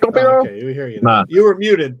stupid. Okay, we hear you. Nah. You were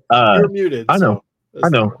muted. You were muted. I know. I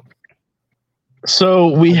know.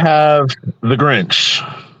 So we have The Grinch,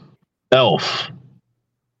 Elf,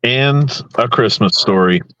 and A Christmas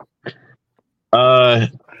Story.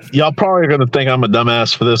 Y'all probably are going to think I'm a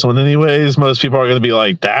dumbass for this one anyways. Most people are going to be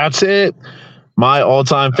like, that's it? My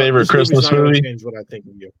all-time favorite Christmas movie? Change what I think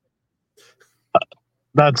of you.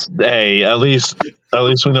 That's, hey, at least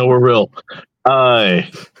we know we're real.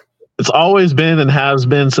 It's always been and has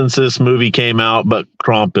been since this movie came out, but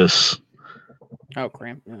Krampus. Oh,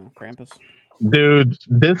 Krampus. Dude,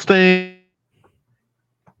 this thing.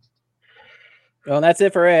 Well, that's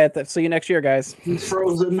it for Ed. See you next year, guys. He's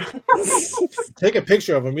frozen. Take a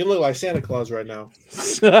picture of him. You look like Santa Claus right now.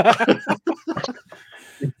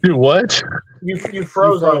 Dude, what? You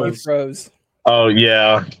froze on us. Froze. Oh,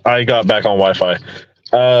 yeah. I got back on Wi-Fi.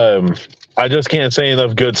 I just can't say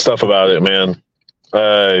enough good stuff about it, man.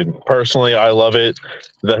 Personally, I love it.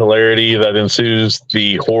 The hilarity that ensues,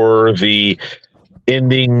 the horror, the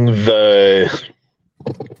ending,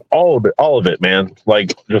 all of it, man.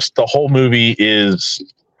 Like, just the whole movie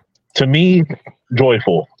is, to me,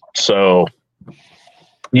 joyful. So,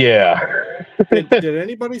 yeah. Did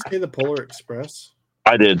anybody say the Polar Express?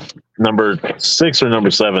 I did. Number 6 or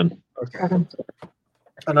number 7. Okay.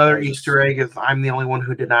 Another Easter egg is I'm the only one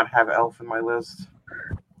who did not have Elf in my list.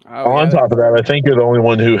 On top of that, I think you're the only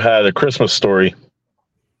one who had A Christmas Story.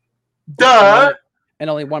 Duh! And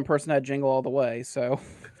only one person had Jingle All the Way, so.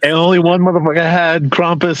 And only one motherfucker had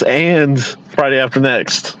Krampus and Friday After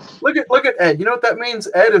Next. Look at Ed. You know what that means?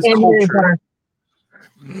 Ed is cultured.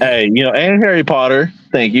 Hey, and Harry Potter.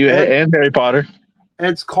 Thank you. And Harry Potter.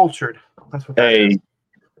 Ed's cultured. That's what that is.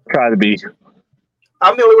 Try to be.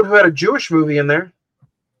 I'm the only one who had a Jewish movie in there.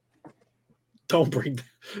 Don't bring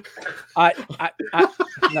that.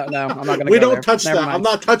 No, I'm not going to. We go don't there. touch Never that. mind. I'm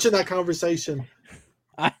not touching that conversation.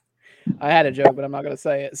 I had a joke, but I'm not going to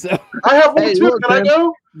say it. So I have one Hey, too. look, Can I man.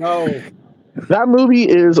 go? No. That movie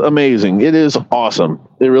is amazing. It is awesome.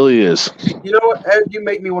 It really is. You know what, Ed? You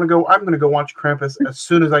make me want to go. I'm going to go watch Krampus as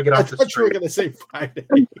soon as I get I off the thought you were street. going to say Friday.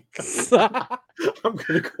 I'm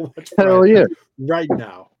going to go watch Hell Friday yeah. right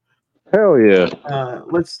now. Hell yeah.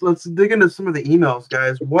 Let's dig into some of the emails,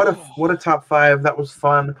 guys. What a top 5. That was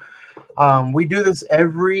fun. We do this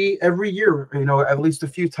every year, you know, at least a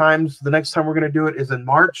few times. The next time we're going to do it is in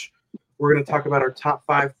March. We're going to talk about our top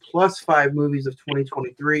 5 plus 5 movies of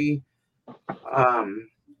 2023.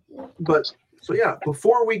 But so yeah,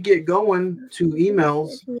 before we get going to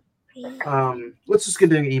emails, let's just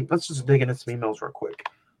dig into some emails real quick.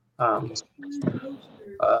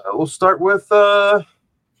 We'll start with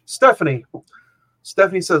Stephanie.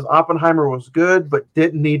 Stephanie says Oppenheimer was good, but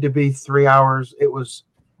didn't need to be 3 hours. It was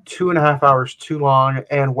 2.5 hours too long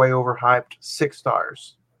and way overhyped. 6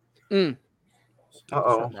 stars.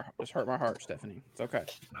 Uh-oh. Just hurt my heart, Stephanie. It's okay.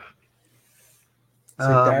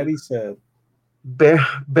 Daddy said.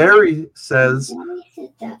 Barry says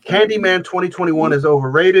Candyman 2021 is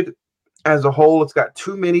overrated. As a whole, it's got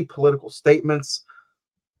too many political statements.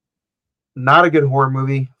 Not a good horror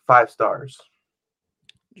movie. 5 stars.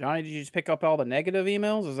 Johnny, did you just pick up all the negative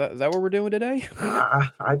emails? Is that what we're doing today?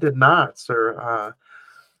 I did not, sir.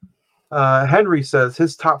 Henry says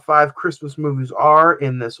his top 5 Christmas movies are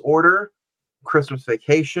in this order: Christmas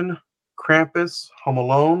Vacation, Krampus, Home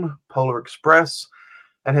Alone, Polar Express,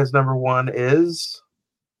 and his number 1 is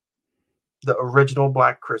the original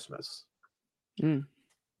Black Christmas.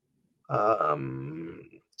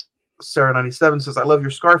 Sarah 97 says, I love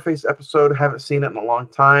your Scarface episode. Haven't seen it in a long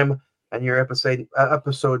time, and your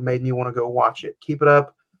episode made me want to go watch it. Keep it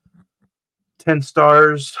up. 10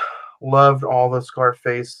 stars. Loved all the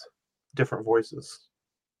Scarface different voices.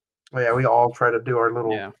 Oh, yeah, we all try to do our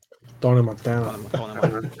little. Yeah. Tony Montana.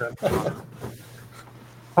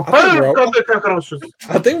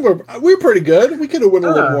 I think we're pretty good. We could have went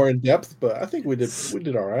a little more in depth, but I think we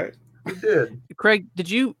did all right. We did. Craig, did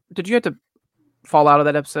you have to fall out of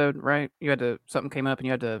that episode? Right, something came up and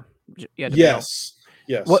you had to Yes.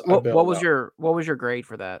 Yes. What was your grade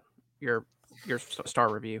for that? Your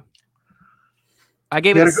star review? I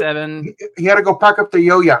gave it a 7. He had to go pack up the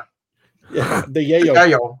yo-yo. Yeah, the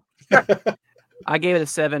yayo. I gave it a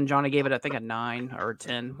 7. Johnny gave it, I think, a 9 or a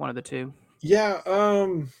 10, one of the two. Yeah.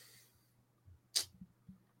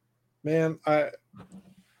 Man,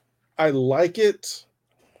 I like it.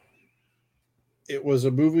 It was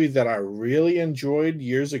a movie that I really enjoyed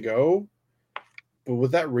years ago, but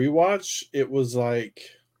with that rewatch, it was like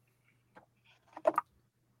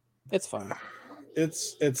it's fine.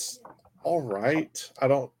 It's all right. I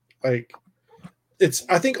don't like it's.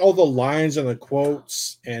 I think all the lines and the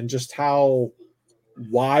quotes and just how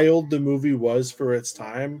wild the movie was for its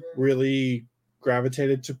time really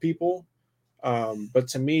gravitated to people. But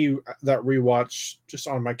to me, that rewatch just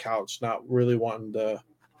on my couch, not really wanting to,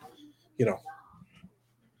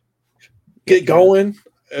 get going.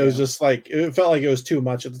 It was just like, it felt like it was too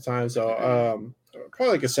much at the time. So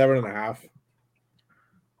probably like a 7.5.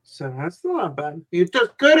 So that's still not bad. You're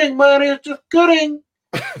just gooding, man. You're just gooding.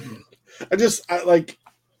 I just feel like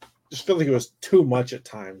it was too much at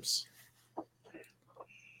times.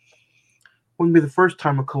 Wouldn't be the first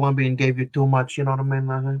time a Colombian gave you too much, you know what I mean?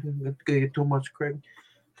 Like, gave you too much, Craig.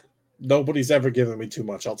 Nobody's ever given me too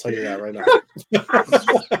much. I'll tell you that right now.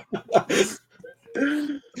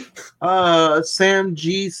 Sam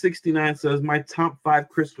G69 says my top 5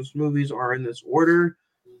 Christmas movies are in this order.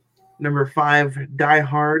 Number 5, Die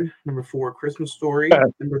Hard. Number 4, Christmas Story.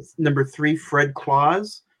 Number 3, Fred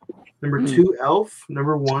Claus. Number 2, Elf.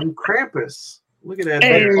 Number 1, Krampus. Look at that.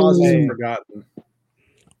 Fred Claus is forgotten.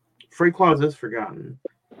 Fred Claus is forgotten.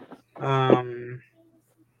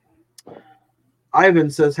 Ivan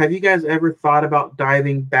says, have you guys ever thought about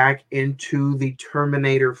diving back into the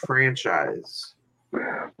Terminator franchise?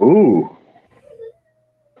 Ooh.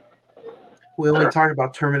 We only talked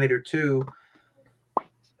about Terminator 2.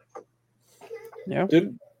 Yeah.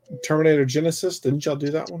 Did Terminator Genesis? Didn't y'all do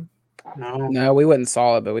that one? No, we went and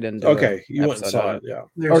saw it, but we didn't do okay, you went and saw it, yeah.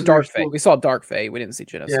 Or Dark Fate. We saw Dark Fate. We didn't see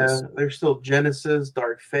Genesis. Yeah, there's still Genesis,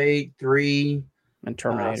 Dark Fate, 3, and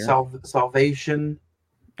Terminator. Salvation.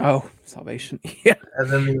 Oh, Salvation. Yeah. And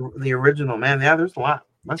then the original, man. Yeah, there's a lot.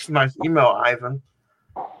 That's a nice email, Ivan.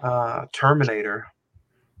 Terminator.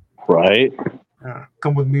 Right.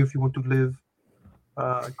 Come with me if you want to live.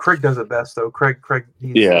 Craig does it best though. Craig,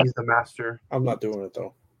 he's the master. I'm not doing it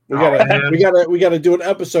though. We gotta do an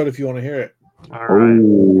episode if you want to hear it. All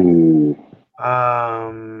right.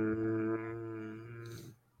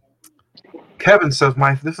 Kevin says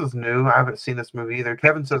this is new. I haven't seen this movie either.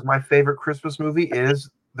 Kevin says my favorite Christmas movie is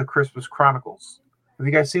The Christmas Chronicles. Have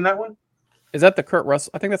you guys seen that one? Is that the Kurt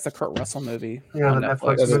Russell? I think that's the Kurt Russell movie. Yeah, on the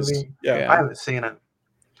Netflix That is- movie. yeah. I haven't seen it.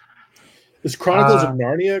 Is Chronicles of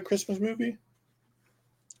Narnia a Christmas movie?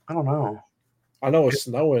 I don't know. I know it's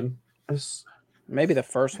snowing. It's Maybe the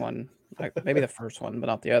first one. Maybe the first one, but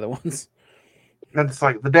not the other ones. It's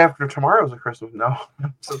like The Day After Tomorrow is a Christmas. No.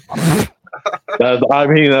 I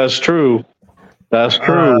mean, that's true. That's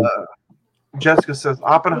true. Jessica says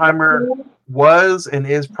Oppenheimer was and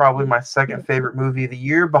is probably my second favorite movie of the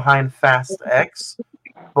year behind Fast X.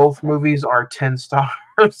 Both movies are 10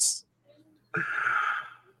 stars.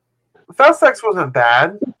 Fast X wasn't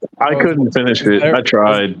bad. I couldn't finish it. I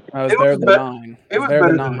tried. I was It better was than bet- 9. It was better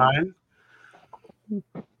better than 9.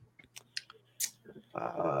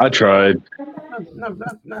 I tried.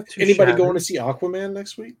 Not too Anybody shabby. going to see Aquaman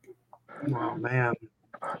next week? Oh, man.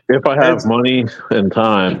 If I have money and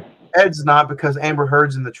time. Ed's not because Amber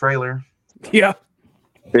Heard's in the trailer. Yeah.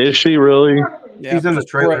 Is she really? Yeah. He's in the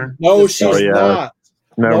trailer. No, she's yeah. not.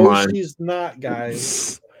 Never no, mind. she's not,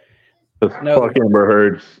 guys. No. Fuck Amber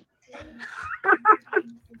Heard.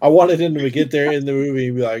 I wanted him to get there in the movie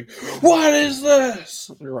and be like, "What is this?"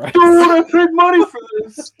 Right. I paid money for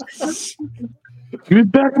this. Give me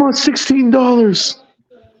back my $16.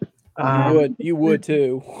 You would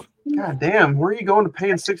too. God damn, where are you going to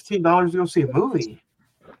paying $16 to go see a movie?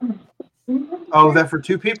 Oh, is that for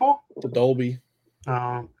 2 people? The Dolby.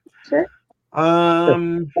 Sure.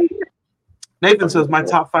 Nathan says my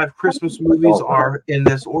top 5 Christmas movies are in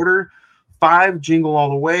this order: 5, Jingle All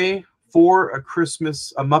the Way; 4,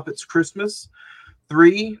 A Muppet's Christmas;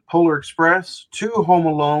 3, Polar Express; 2, Home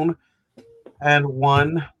Alone; and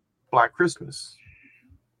 1, Black Christmas.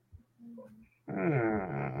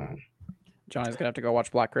 Johnny's gonna have to go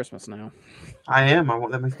watch Black Christmas now. I am.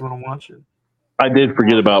 That makes me want to watch it. I did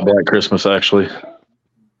forget about Black Christmas, actually.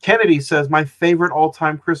 Kennedy says my favorite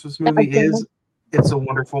all-time Christmas movie is It's a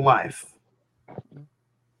Wonderful Life.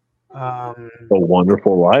 A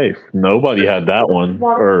Wonderful Life. Nobody had that one.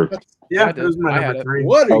 Or Yeah, I it was my did. I had number it. 3.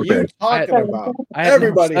 What are Okay. you talking about? I had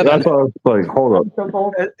Everybody. number that's 7. what I was like, hold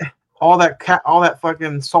up. All that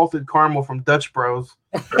fucking salted caramel from Dutch Bros.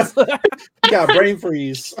 got brain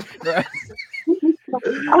freeze. I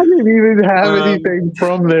didn't even have anything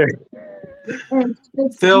from there.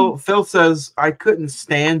 Phil says I couldn't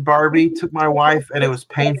stand Barbie. Took my wife, and it was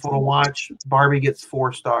painful to watch. Barbie gets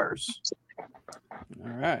 4 stars.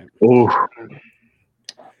 All right. Ooh,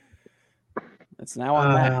 It's now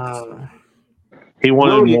on Max. he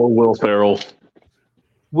wanted William- more Will Ferrell.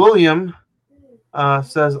 William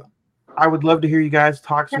says I would love to hear you guys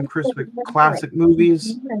talk some Christmas classic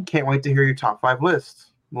movies. Can't wait to hear your top 5 lists.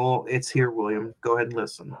 Well, it's here, William. Go ahead and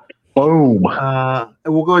listen. Boom. And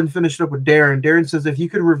we'll go ahead and finish it up with Darren. Darren says, if you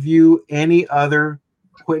could review any other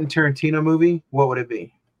Quentin Tarantino movie, what would it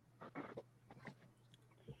be?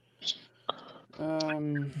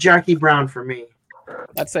 Jackie Brown for me.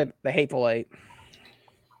 I'd say The Hateful Eight.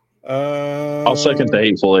 I'll second the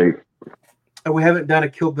Hateful Eight. And we haven't done a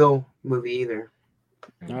Kill Bill movie either.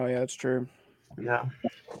 Oh yeah, that's true. Yeah.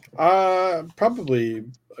 Probably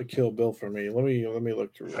a Kill Bill for me. Let me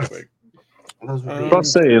look through real quick. Those would I be, was about to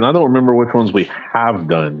say, and I don't remember which ones we have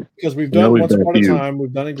done. Because we've I know done we've Once done a Upon a few. Time,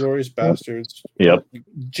 we've done Inglourious Bastards. Yep.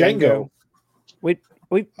 Django.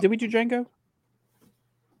 Did we do Django?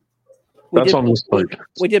 That's on this like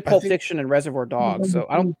We did Pulp I think- Fiction and Reservoir Dogs, so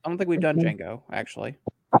I don't think we've done Django actually.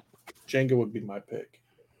 Django would be my pick.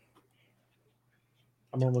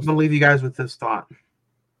 I'm I'm almost. going to leave you guys with this thought.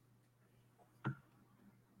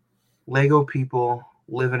 Lego people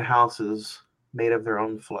live in houses made of their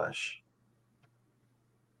own flesh.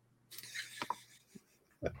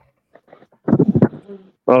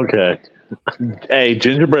 okay. Hey,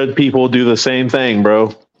 gingerbread people do the same thing,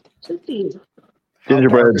 bro.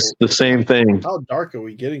 Gingerbread's the same thing. How dark are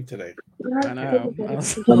we getting today? I know.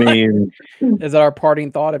 I mean, Is that our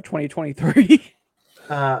parting thought of 2023?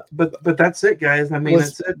 But that's it, guys. I mean,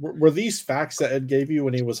 that's it. Were these facts that Ed gave you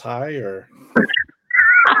when he was high, or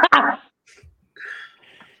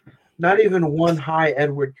Not even one high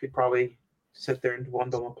Edward could probably sit there and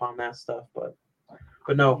dwindle upon that stuff. But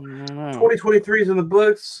no, 2023 is in the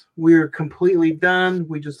books. We're completely done.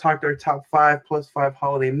 We just talked our top 5 plus 5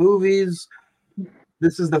 holiday movies.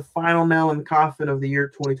 This is the final nail in the coffin of the year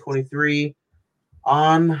 2023.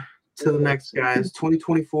 On to the next, guys.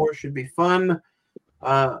 2024 should be fun.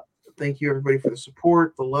 Thank you, everybody, for the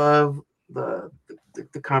support, the love, the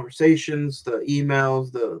conversations, the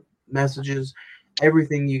emails, the messages.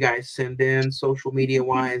 everything you guys send in, social media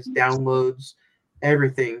wise, downloads,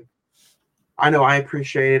 everything. I know I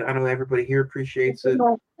appreciate it. I know everybody here appreciates it.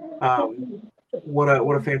 What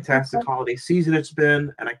a fantastic holiday season it's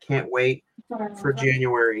been, and I can't wait for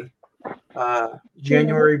January.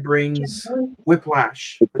 January brings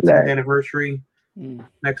Whiplash, the 10th anniversary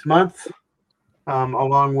next month,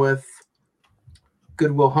 along with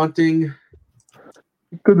Good Will Hunting,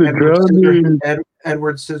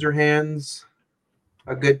 Edward Scissorhands,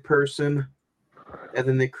 A Good Person, and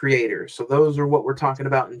then The Creator. So those are what we're talking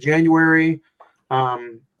about in January.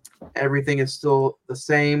 Everything is still the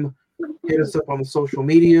same. Hit us up on the social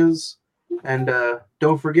medias, and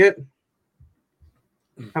don't forget,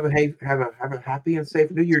 have a happy and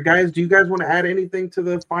safe New Year, guys. Do you guys want to add anything to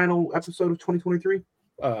the final episode of 2023?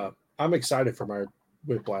 I'm excited for my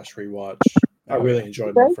Whiplash rewatch. I really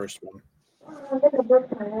enjoyed the first one.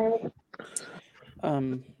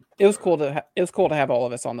 It was cool to have all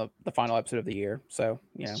of us on the final episode of the year. So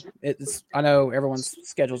I know everyone's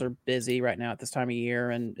schedules are busy right now at this time of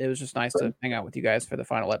year, and it was just nice to hang out with you guys for the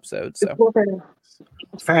final episode. So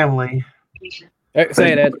family,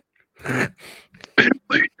 say it, Ed.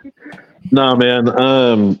 No,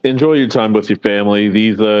 man. Enjoy your time with your family.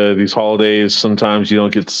 These holidays, sometimes you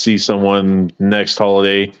don't get to see someone next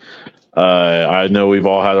holiday. I know we've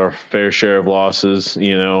all had our fair share of losses,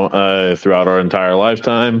 throughout our entire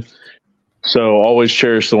lifetime. So always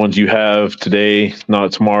cherish the ones you have today,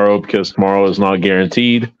 not tomorrow, because tomorrow is not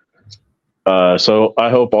guaranteed. So I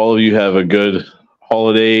hope all of you have a good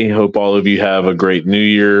holiday. Hope all of you have a great New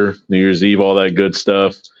Year, New Year's Eve, all that good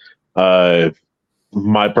stuff.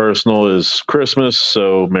 My personal is Christmas,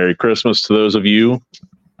 so Merry Christmas to those of you.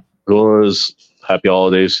 Yours, happy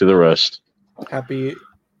holidays to the rest. Happy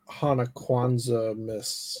Hana Kwanzaa,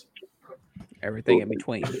 miss. Everything in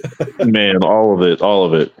between. Man, all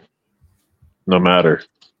of it. No matter.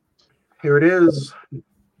 Here it is.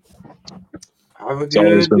 Have a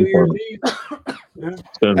good New Year's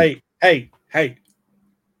Eve. Hey.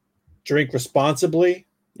 Drink responsibly.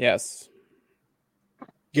 Yes.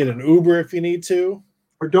 Get an Uber if you need to.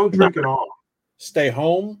 Or don't drink at all. Stay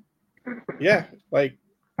home. Yeah,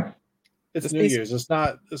 it's New Year's. It's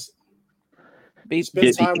not.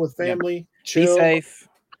 Spend time with family. Chill. Be safe.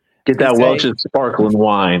 Get that Welch's sparkling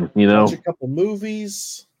wine. Watch a couple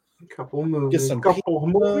movies. Get some couple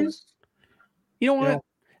movies. You know what?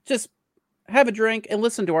 Just have a drink and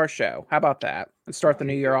listen to our show. How about that? And start the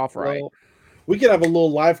new year off right. We could have a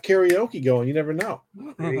little live karaoke going. You never know.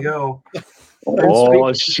 There you go.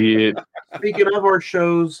 Shit. Speaking of our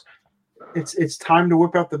shows, it's time to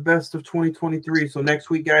whip out the best of 2023. So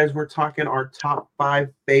next week, guys, we're talking our top 5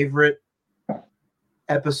 favorite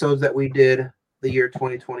episodes that we did the year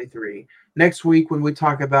 2023. Next week, when we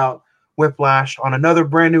talk about Whiplash on another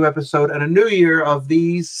brand new episode and a new year of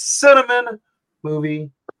the Cinnamon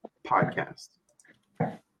Movie Podcast.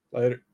 Later.